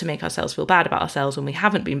with, to make ourselves feel bad about ourselves when we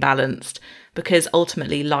haven't been balanced, because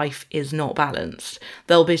ultimately life is not balanced.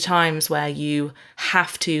 There'll be times where you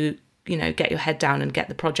have to, you know, get your head down and get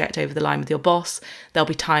the project over the line with your boss. There'll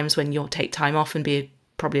be times when you'll take time off and be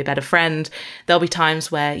probably a better friend. There'll be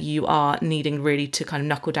times where you are needing really to kind of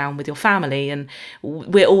knuckle down with your family. And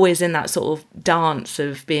we're always in that sort of dance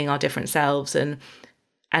of being our different selves and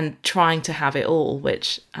trying to have it all,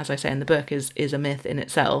 which, as I say in the book, is a myth in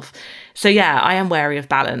itself. So yeah, I am wary of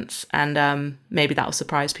balance, and maybe that will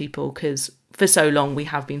surprise people, because for so long we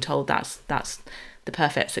have been told that's the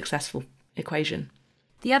perfect successful equation.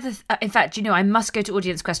 The other, in fact, you know, I must go to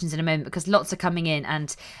audience questions in a moment, because lots are coming in,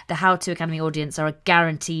 and the How To Academy audience are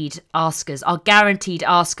guaranteed askers of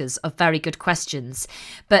very good questions.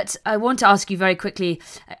 But I want to ask you very quickly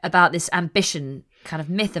about this ambition, kind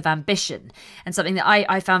of myth of ambition. And something that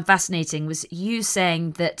I found fascinating was you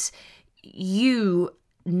saying that you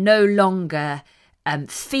no longer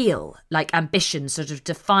feel like ambition sort of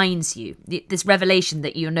defines you. This revelation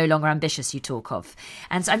that you're no longer ambitious, you talk of.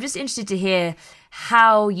 And so I'm just interested to hear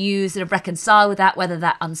how you sort of reconcile with that, whether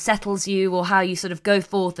that unsettles you, or how you sort of go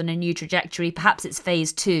forth on a new trajectory. Perhaps it's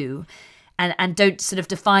phase 2, and don't sort of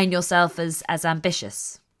define yourself as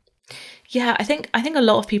ambitious. Yeah, I think a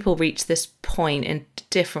lot of people reach this point in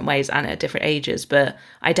different ways and at different ages, but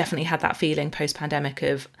I definitely had that feeling post-pandemic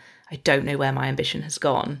of, I don't know where my ambition has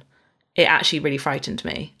gone. It actually really frightened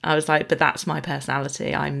me. I was like, but that's my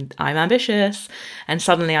personality. I'm ambitious. And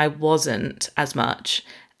suddenly I wasn't as much.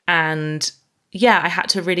 And yeah, I had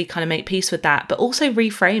to really kind of make peace with that, but also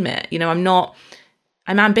reframe it. You know,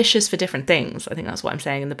 I'm ambitious for different things. I think that's what I'm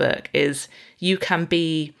saying in the book, is you can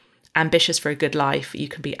be ambitious for a good life. You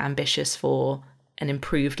can be ambitious for an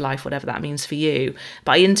improved life, whatever that means for you.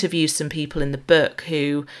 But I interviewed some people in the book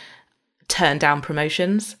who turned down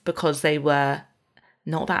promotions because they were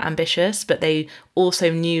not that ambitious, but they also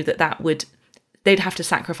knew that they'd have to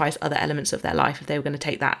sacrifice other elements of their life if they were going to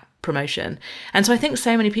take that promotion. And so I think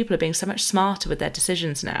so many people are being so much smarter with their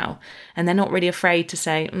decisions now, and they're not really afraid to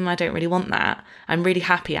say, I don't really want that. I'm really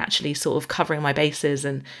happy actually sort of covering my bases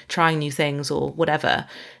and trying new things or whatever.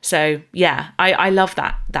 So yeah, I love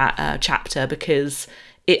that chapter, because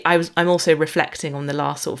I'm also reflecting on the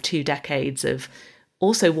last sort of 2 decades of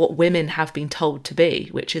also what women have been told to be,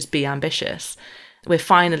 which is be ambitious. We're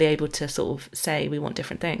finally able to sort of say we want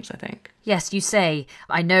different things, I think. Yes, you say,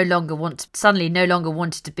 I suddenly no longer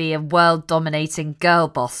wanted to be a world-dominating girl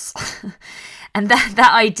boss. And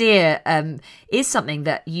that idea is something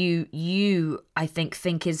that you I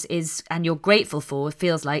think is, and you're grateful for,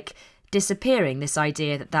 feels like disappearing, this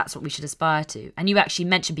idea that that's what we should aspire to. And you actually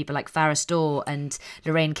mentioned people like Farah Dorr and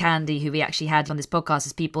Lorraine Candy, who we actually had on this podcast,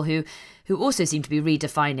 as people who also seem to be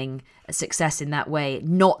redefining success in that way,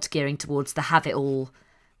 not gearing towards the have-it-all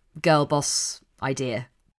girl boss idea.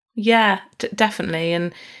 Yeah, definitely.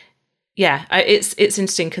 And yeah, it's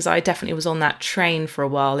interesting because I definitely was on that train for a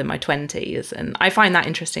while in my 20s. And I find that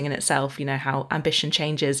interesting in itself, you know, how ambition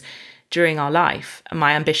changes during our life. And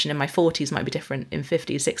my ambition in my 40s might be different in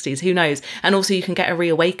 50s, 60s, who knows? And also you can get a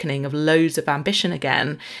reawakening of loads of ambition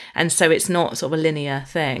again. And so it's not sort of a linear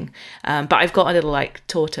thing. But I've got a little like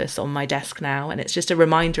tortoise on my desk now, and it's just a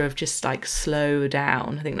reminder of just like slow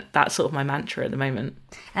down. I think that's sort of my mantra at the moment.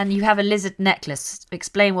 And you have a lizard necklace.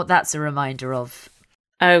 Explain what that's a reminder of.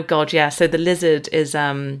 Oh God, yeah. So the lizard is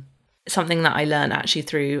something that I learned actually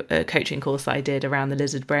through a coaching course that I did around the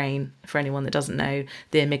lizard brain. For anyone that doesn't know,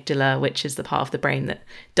 the amygdala, which is the part of the brain that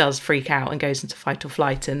does freak out and goes into fight or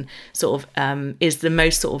flight, and sort of is the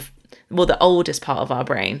most sort of, well, the oldest part of our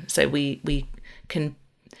brain. So we can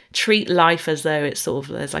treat life as though it's sort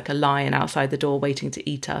of, there's like a lion outside the door waiting to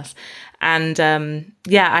eat us. And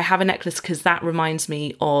yeah, I have a necklace because that reminds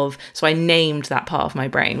me of, so I named that part of my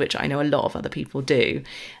brain, which I know a lot of other people do.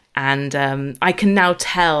 And I can now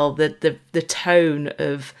tell the tone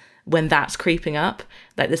of when that's creeping up,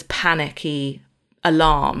 like this panicky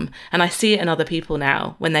alarm. And I see it in other people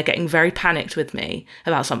now when they're getting very panicked with me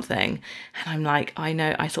about something. And I'm like, I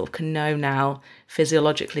know, I sort of can know now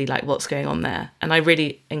physiologically like what's going on there. And I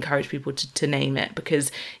really encourage people to name it,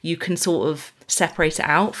 because you can sort of separate it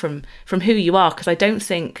out from who you are. Because I don't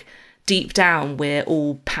think deep down we're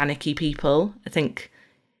all panicky people. I think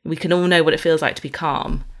we can all know what it feels like to be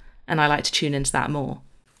calm. And I like to tune into that more.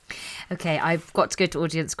 Okay, I've got to go to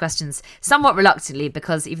audience questions somewhat reluctantly,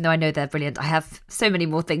 because even though I know they're brilliant, I have so many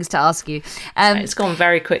more things to ask you. It's gone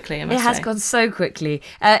very quickly, I must say. It has gone so quickly.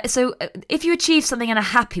 So if you achieve something and are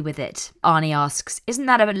happy with it, Arnie asks, isn't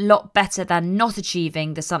that a lot better than not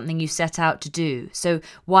achieving the something you set out to do? So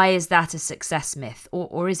why is that a success myth?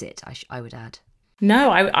 Or is it, I would add?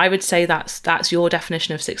 No, I would say that's your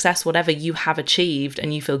definition of success. Whatever you have achieved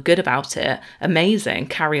and you feel good about it, amazing,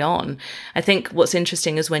 carry on. I think what's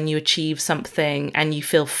interesting is when you achieve something and you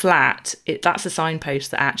feel flat, that's a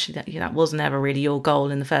signpost that actually that wasn't ever really your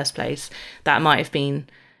goal in the first place. That might have been,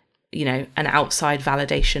 you know, an outside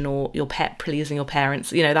validation or your pet pleasing your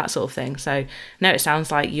parents, you know, that sort of thing. So no, it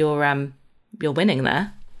sounds like you're winning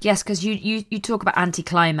there. Yes, because you talk about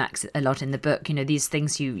anticlimax a lot in the book, you know, these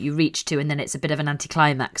things you reach to and then it's a bit of an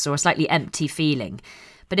anticlimax or a slightly empty feeling.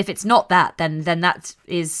 But if it's not that, then that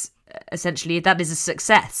is essentially, that is a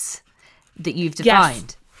success that you've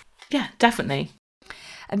defined. Yes. Yeah, definitely.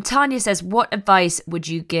 Tanya says, what advice would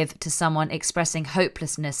you give to someone expressing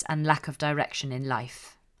hopelessness and lack of direction in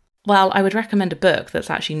life? Well, I would recommend a book that's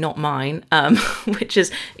actually not mine, which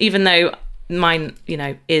is, even though mine, you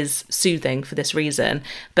know, is soothing for this reason,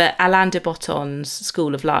 but Alain de Botton's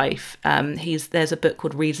School of Life, there's a book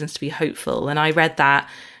called Reasons to be Hopeful, and I read that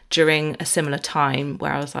during a similar time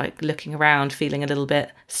where I was like looking around feeling a little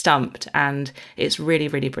bit stumped, and it's really,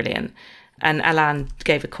 really brilliant. And Alain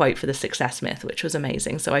gave a quote for the success myth, which was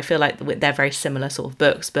amazing. So I feel like they're very similar sort of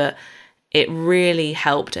books, but it really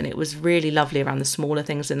helped, and it was really lovely around the smaller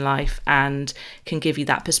things in life and can give you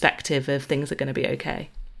that perspective of things are going to be okay.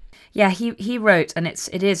 Yeah, he wrote, and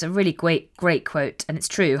it is a really great quote, and it's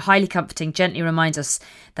true. Highly comforting, gently reminds us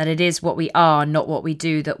that it is what we are, not what we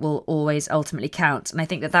do, that will always ultimately count. And I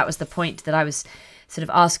think that was the point that I was sort of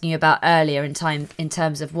asking you about earlier in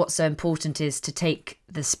terms of what's so important is to take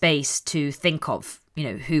the space to think of, you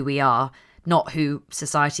know, who we are, not who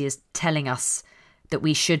society is telling us that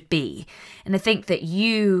we should be. And I think that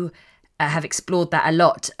you have explored that a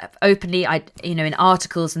lot openly, in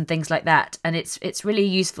articles and things like that. And it's really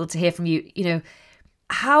useful to hear from you, you know,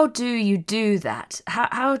 how do you do that?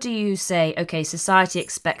 How do you say, okay, society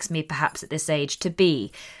expects me perhaps at this age to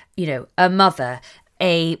be, you know, a mother,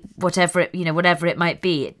 whatever it might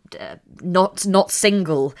be, not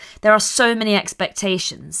single. There are so many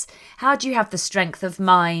expectations. How do you have the strength of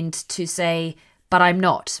mind to say, but I'm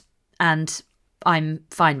not, and I'm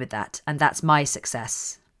fine with that, and that's my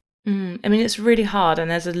success? I mean, it's really hard,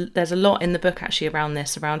 and there's a lot in the book actually around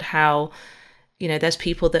this, around how, you know, there's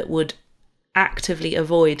people that would actively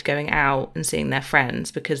avoid going out and seeing their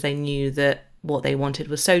friends because they knew that what they wanted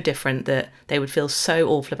was so different that they would feel so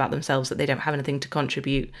awful about themselves that they don't have anything to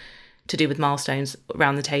contribute to do with milestones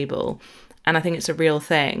around the table. And I think it's a real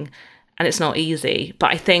thing, and it's not easy.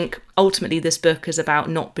 But I think ultimately this book is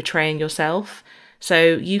about not betraying yourself.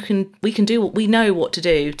 So we can do what we know what to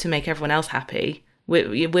do to make everyone else happy.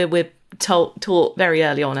 We're taught very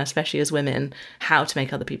early on, especially as women, how to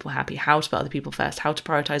make other people happy, how to put other people first, how to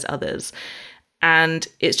prioritize others. And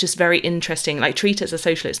it's just very interesting, like treat it as a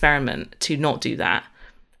social experiment to not do that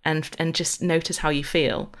and just notice how you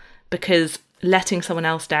feel, because letting someone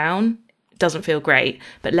else down doesn't feel great,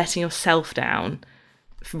 but letting yourself down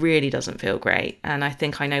really doesn't feel great. And I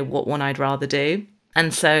think I know what one I'd rather do.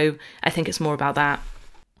 And so I think it's more about that.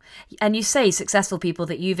 And you say successful people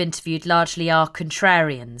that you've interviewed largely are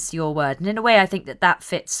contrarians, your word. And in a way, I think that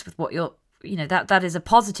fits with what you're, that is a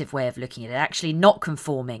positive way of looking at it, actually not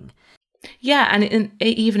conforming. Yeah, and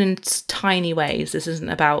even in tiny ways, this isn't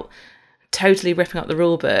about totally ripping up the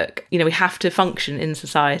rule book. We have to function in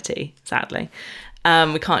society, sadly.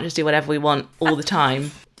 We can't just do whatever we want all the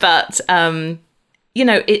time. But,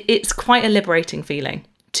 it's quite a liberating feeling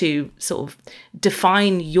to sort of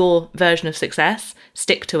define your version of success,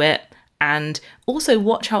 stick to it, and also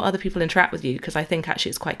watch how other people interact with you, because I think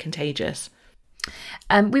actually it's quite contagious.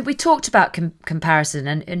 We talked about comparison,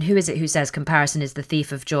 and who is it who says comparison is the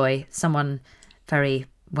thief of joy? Someone very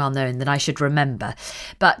well known that I should remember.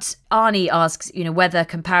 But Arnie asks, whether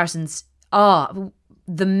comparisons are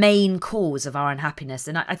the main cause of our unhappiness.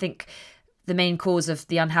 And I think the main cause of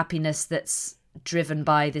the unhappiness that's driven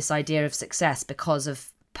by this idea of success because of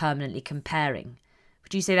permanently comparing.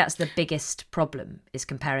 Would you say that's the biggest problem, is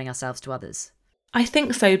comparing ourselves to others? I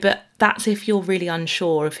think so, but that's if you're really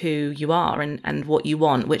unsure of who you are and what you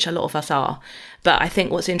want, which a lot of us are. But I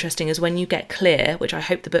think what's interesting is when you get clear, which I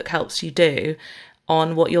hope the book helps you do,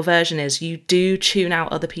 on what your version is, you do tune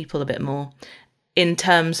out other people a bit more in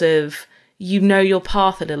terms of your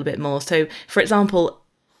path a little bit more. So, for example,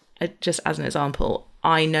 just as an example,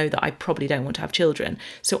 I know that I probably don't want to have children.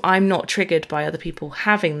 So I'm not triggered by other people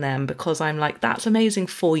having them, because I'm like, that's amazing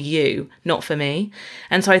for you, not for me.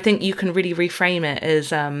 And so I think you can really reframe it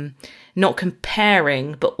as not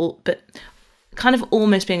comparing, but kind of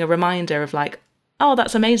almost being a reminder of like, oh,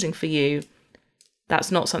 that's amazing for you.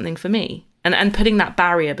 That's not something for me. And putting that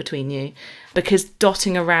barrier between you, because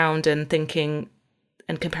dotting around and thinking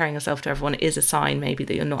and comparing yourself to everyone is a sign maybe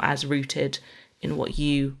that you're not as rooted in what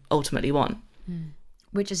you ultimately want.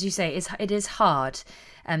 Which, as you say, it is hard.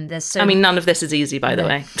 There's none of this is easy, by the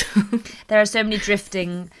way. There are so many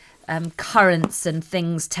drifting currents and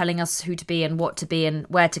things telling us who to be and what to be and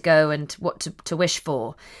where to go and what to wish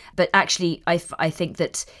for. But actually, I think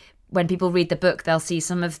that when people read the book, they'll see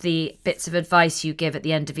some of the bits of advice you give at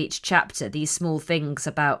the end of each chapter, these small things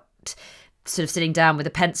about sort of sitting down with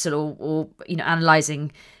a pencil or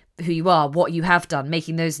analysing who you are, what you have done,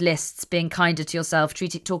 making those lists, being kinder to yourself,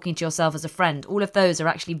 talking to yourself as a friend. All of those are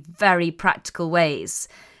actually very practical ways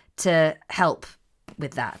to help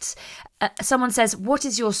with that. Someone says, what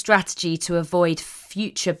is your strategy to avoid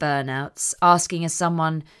future burnouts? Asking as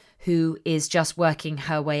someone who is just working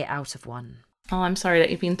her way out of one. Oh, I'm sorry that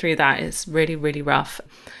you've been through that. It's really, really rough.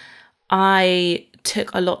 I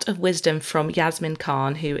took a lot of wisdom from Yasmin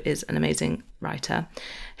Khan, who is an amazing writer,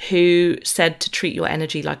 who said to treat your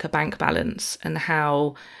energy like a bank balance, and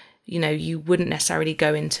how, you wouldn't necessarily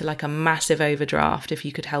go into like a massive overdraft if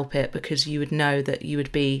you could help it, because you would know that you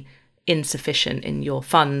would be insufficient in your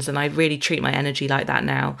funds. And I really treat my energy like that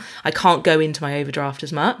now. I can't go into my overdraft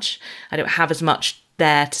as much. I don't have as much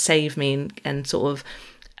there to save me and sort of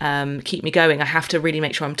keep me going. I have to really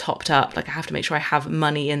make sure I'm topped up. Like I have to make sure I have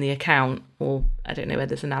money in the account, or I don't know where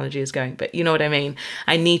this analogy is going, but you know what I mean?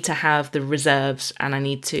 I need to have the reserves, and I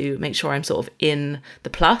need to make sure I'm sort of in the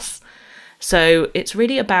plus. So it's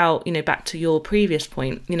really about, back to your previous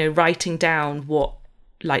point, writing down what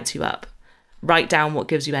lights you up, write down what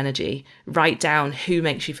gives you energy, write down who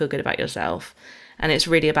makes you feel good about yourself. And it's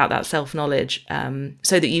really about that self-knowledge,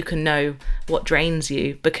 so that you can know what drains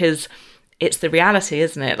you, because it's the reality,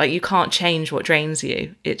 isn't it? Like you can't change what drains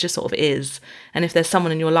you. It just sort of is. And if there's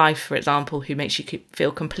someone in your life, for example, who makes you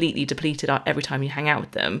feel completely depleted every time you hang out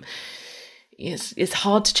with them, it's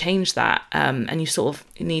hard to change that. And you sort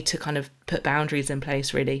of need to kind of put boundaries in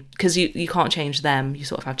place, really, because you can't change them. You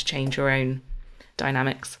sort of have to change your own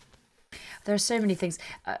dynamics. There are so many things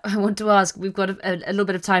I want to ask. We've got a little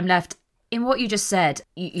bit of time left. In what you just said,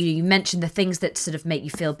 you mentioned the things that sort of make you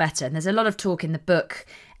feel better. And there's a lot of talk in the book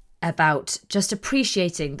about just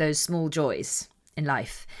appreciating those small joys in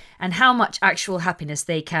life and how much actual happiness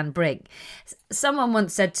they can bring. Someone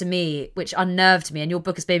once said to me, which unnerved me, and your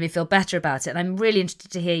book has made me feel better about it, and I'm really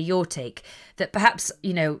interested to hear your take, that perhaps,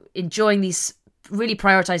 enjoying these, really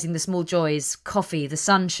prioritising the small joys, coffee, the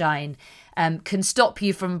sunshine, can stop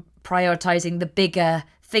you from prioritising the bigger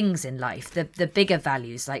things in life, the bigger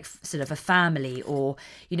values, like sort of a family, or,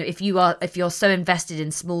 if you're so invested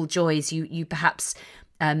in small joys, you perhaps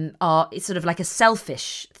it's sort of like a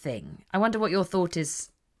selfish thing. I wonder what your thought is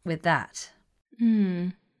with that.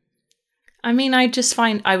 I mean, I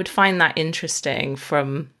would find that interesting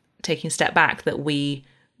from taking a step back, that we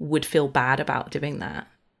would feel bad about doing that,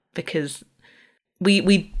 because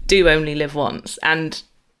we do only live once, and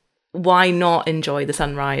why not enjoy the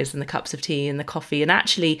sunrise and the cups of tea and the coffee? And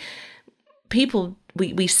actually, people,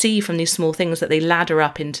 we see from these small things that they ladder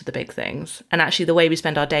up into the big things. And actually, the way we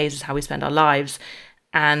spend our days is how we spend our lives.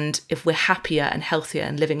 And if we're happier and healthier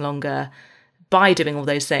and living longer by doing all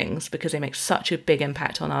those things, because they make such a big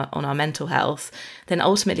impact on our mental health, then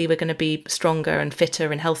ultimately we're going to be stronger and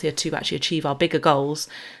fitter and healthier to actually achieve our bigger goals.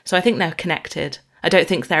 So I think they're connected. I don't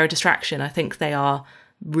think they're a distraction. I think they are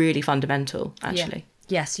really fundamental, actually.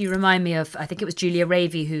 Yeah. Yes, you remind me of, I think it was Julia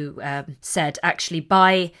Ravey who said, actually,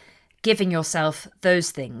 by giving yourself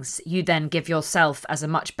those things, you then give yourself as a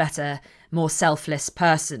much better, more selfless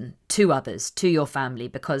person to others, to your family,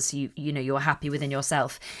 because you're happy within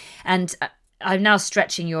yourself. And I'm now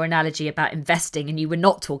stretching your analogy about investing, and you were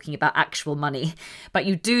not talking about actual money, but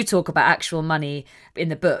you do talk about actual money in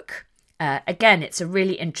the book. Again, it's a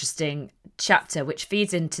really interesting chapter which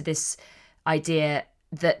feeds into this idea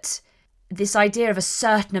of a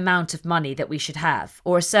certain amount of money that we should have,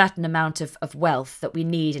 or a certain amount of wealth that we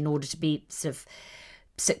need in order to be sort of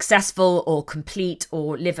successful or complete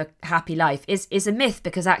or live a happy life is a myth,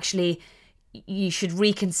 because actually you should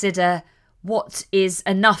reconsider what is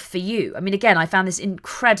enough for you. I mean, again, I found this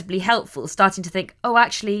incredibly helpful, starting to think, oh,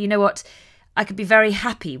 actually, you know what? I could be very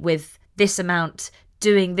happy with this amount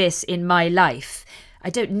doing this in my life. I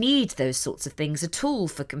don't need those sorts of things at all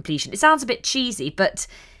for completion. It sounds a bit cheesy, but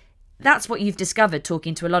that's what you've discovered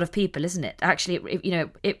talking to a lot of people, isn't it? Actually,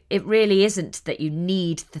 it really isn't that you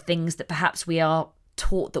need the things that perhaps we are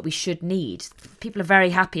taught that we should need. People are very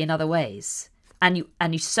happy in other ways. And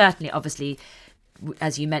you certainly, obviously,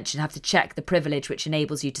 as you mentioned, have to check the privilege which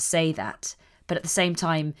enables you to say that. But at the same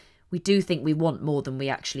time, we do think we want more than we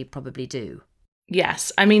actually probably do.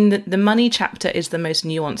 Yes. I mean, the money chapter is the most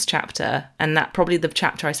nuanced chapter, and that probably the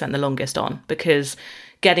chapter I spent the longest on, because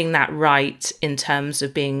getting that right in terms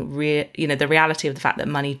of being the reality of the fact that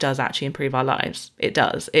money does actually improve our lives. It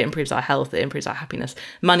does. It improves our health. It improves our happiness.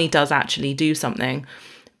 Money does actually do something.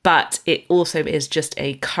 But it also is just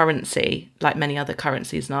a currency, like many other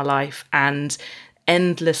currencies in our life. And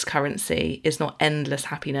endless currency is not endless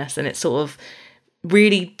happiness. And it's sort of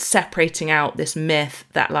really separating out this myth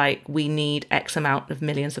that like we need X amount of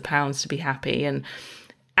millions of pounds to be happy, and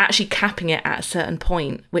actually capping it at a certain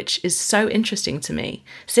point, which is so interesting to me.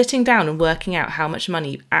 Sitting down and working out how much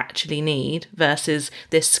money you actually need versus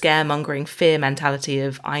this scaremongering fear mentality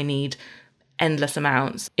of I need endless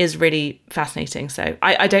amounts is really fascinating. So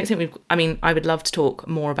I don't think I would love to talk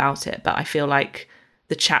more about it, but I feel like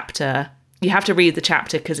the chapter, you have to read the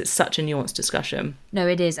chapter because it's such a nuanced discussion. No,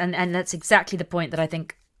 it is. And that's exactly the point that I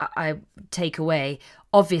think I take away.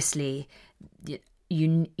 Obviously,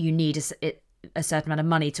 you need a certain amount of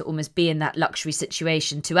money to almost be in that luxury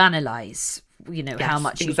situation to analyse, how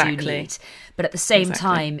much you do need. But at the same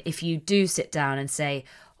time, if you do sit down and say,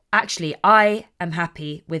 actually, I am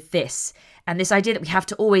happy with this, and this idea that we have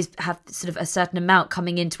to always have sort of a certain amount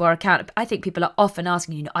coming into our account, I think people are often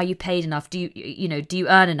asking, are you paid enough? Do you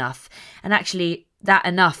earn enough? And actually, that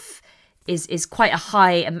enough is quite a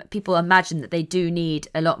high, and people imagine that they do need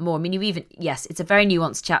a lot more. I mean, it's a very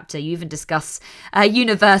nuanced chapter. You even discuss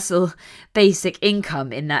universal basic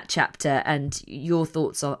income in that chapter and your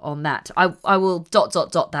thoughts on that. I will dot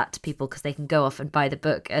that to people because they can go off and buy the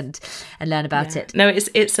book and learn about it. No,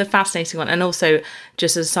 it's a fascinating one. And also,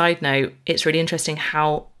 just as a side note, it's really interesting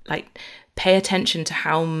how, pay attention to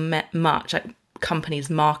how much, companies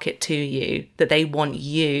market to you that they want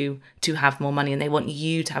you to have more money, and they want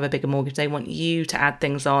you to have a bigger mortgage, they want you to add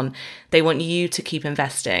things on, they want you to keep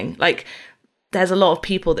investing. There's a lot of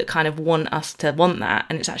people that kind of want us to want that,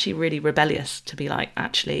 and it's actually really rebellious to be like,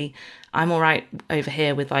 actually, I'm all right over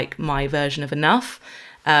here with my version of enough.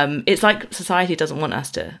 It's like society doesn't want us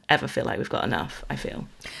to ever feel like we've got enough, I feel.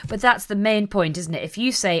 But that's the main point, isn't it? If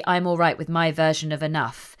you say I'm all right with my version of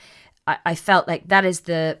enough, I felt like that is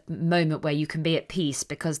the moment where you can be at peace,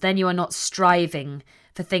 because then you are not striving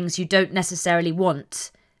for things you don't necessarily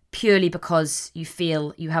want purely because you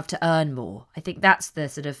feel you have to earn more. I think that's the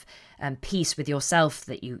sort of peace with yourself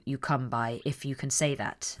that you come by, if you can say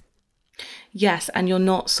that. Yes, and you're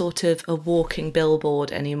not sort of a walking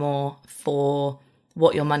billboard anymore for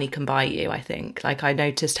what your money can buy you, I think. I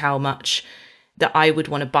noticed how much that I would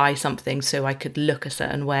want to buy something so I could look a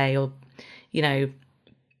certain way, or,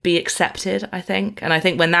 be accepted, I think. And I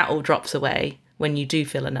think when that all drops away, when you do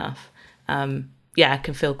feel enough,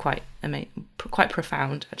 can feel quite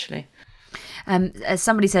profound, actually. As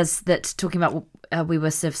somebody says that, talking about what we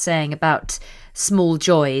were sort of saying about small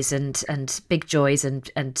joys and big joys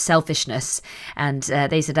and selfishness, and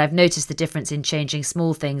they said, I've noticed the difference in changing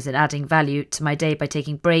small things and adding value to my day by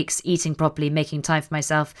taking breaks, eating properly, making time for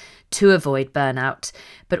myself to avoid burnout,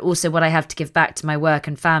 but also what I have to give back to my work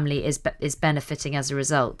and family is benefiting as a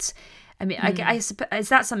result. I mean, I suppose, is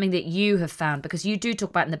that something that you have found? Because you do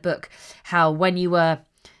talk about in the book how when you were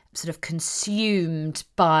sort of consumed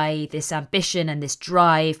by this ambition and this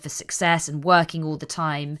drive for success and working all the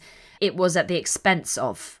time, it was at the expense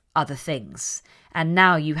of other things. And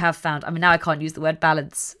now you have found, I mean, now I can't use the word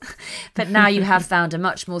balance, but now you have found a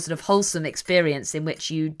much more sort of wholesome experience in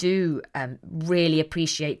which you do really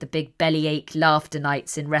appreciate the big bellyache laughter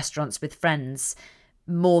nights in restaurants with friends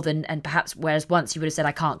more than, and perhaps, whereas once you would have said,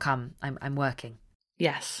 I can't come, I'm working.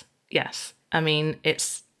 Yes. I mean,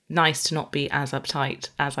 it's nice to not be as uptight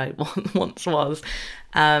as I once was.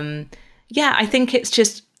 I think it's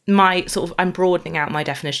just I'm broadening out my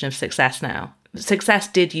definition of success now. Success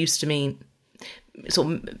did used to mean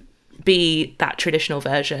sort of be that traditional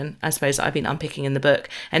version, I suppose, that I've been unpicking in the book.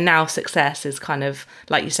 And now success is kind of,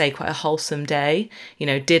 like you say, quite a wholesome day. You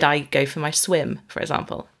know, did I go for my swim, for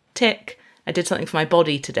example? Tick. I did something for my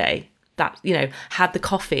body today. That, you know, had the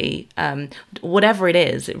coffee, whatever it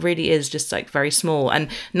is, it really is just like very small. And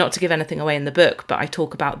not to give anything away in the book, but I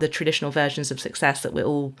talk about the traditional versions of success that we're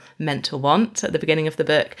all meant to want at the beginning of the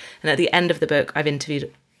book. And at the end of the book, I've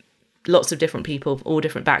interviewed lots of different people of all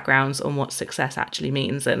different backgrounds on what success actually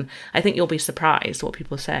means. And I think you'll be surprised what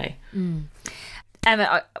people say.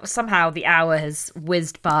 Emma, somehow the hour has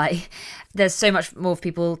whizzed by. There's so much more for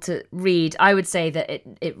people to read. I would say that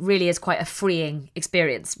it really is quite a freeing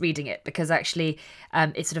experience reading it, because actually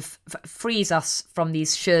it sort of frees us from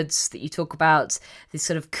these shoulds that you talk about, these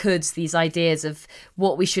sort of coulds, these ideas of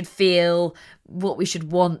what we should feel, what we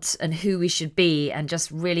should want and who we should be, and just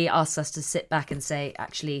really asks us to sit back and say,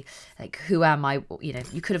 actually, like, who am I? You know,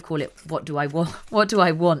 you could have called it, what do I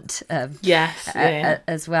want?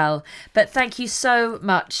 As well. But thank you so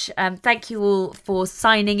much. Thank you all for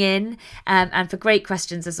signing in and for great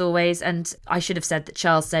questions as always. And I should have said that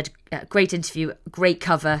Charles said, great interview, great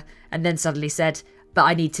cover, and then suddenly said, but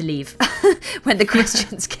I need to leave when the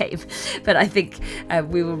questions came. But I think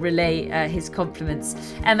we will relay his compliments.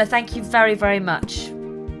 Emma, thank you very, very much.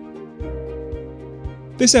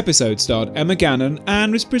 This episode starred Emma Gannon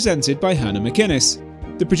and was presented by Hannah McInnes.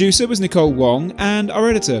 The producer was Nicole Wong and our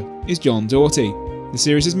editor is John Doughty. The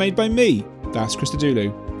series is made by me, Vas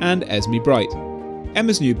Christodoulou, and Esme Bright.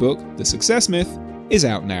 Emma's new book, The Success Myth, is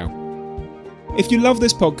out now. If you love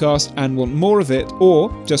this podcast and want more of it, or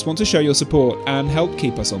just want to show your support and help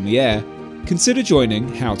keep us on the air, consider joining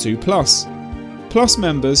How To Plus. Plus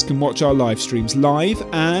members can watch our live streams live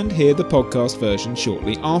and hear the podcast version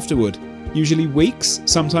shortly afterward, usually weeks,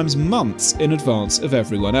 sometimes months in advance of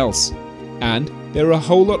everyone else. And there are a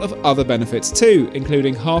whole lot of other benefits too,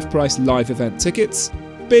 including half-price live event tickets,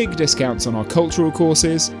 big discounts on our cultural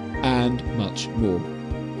courses, and much more.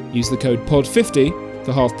 Use the code POD50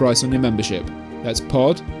 for half price on your membership. That's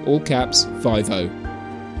POD, all caps, 50.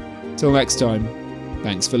 Till next time,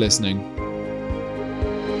 thanks for listening.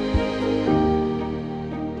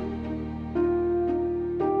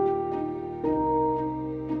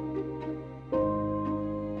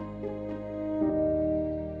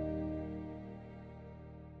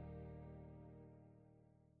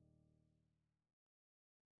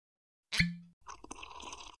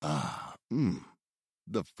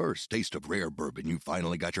 The first taste of rare bourbon you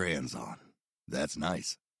finally got your hands on. That's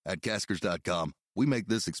nice. At Caskers.com, we make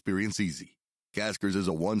this experience easy. Caskers is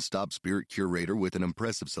a one-stop spirit curator with an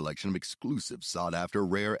impressive selection of exclusive, sought-after,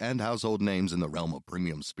 rare, and household names in the realm of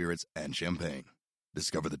premium spirits and champagne.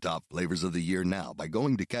 Discover the top flavors of the year now by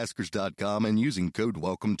going to Caskers.com and using code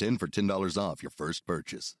WELCOME10 for $10 off your first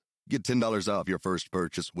purchase. Get $10 off your first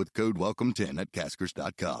purchase with code WELCOME10 at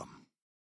Caskers.com.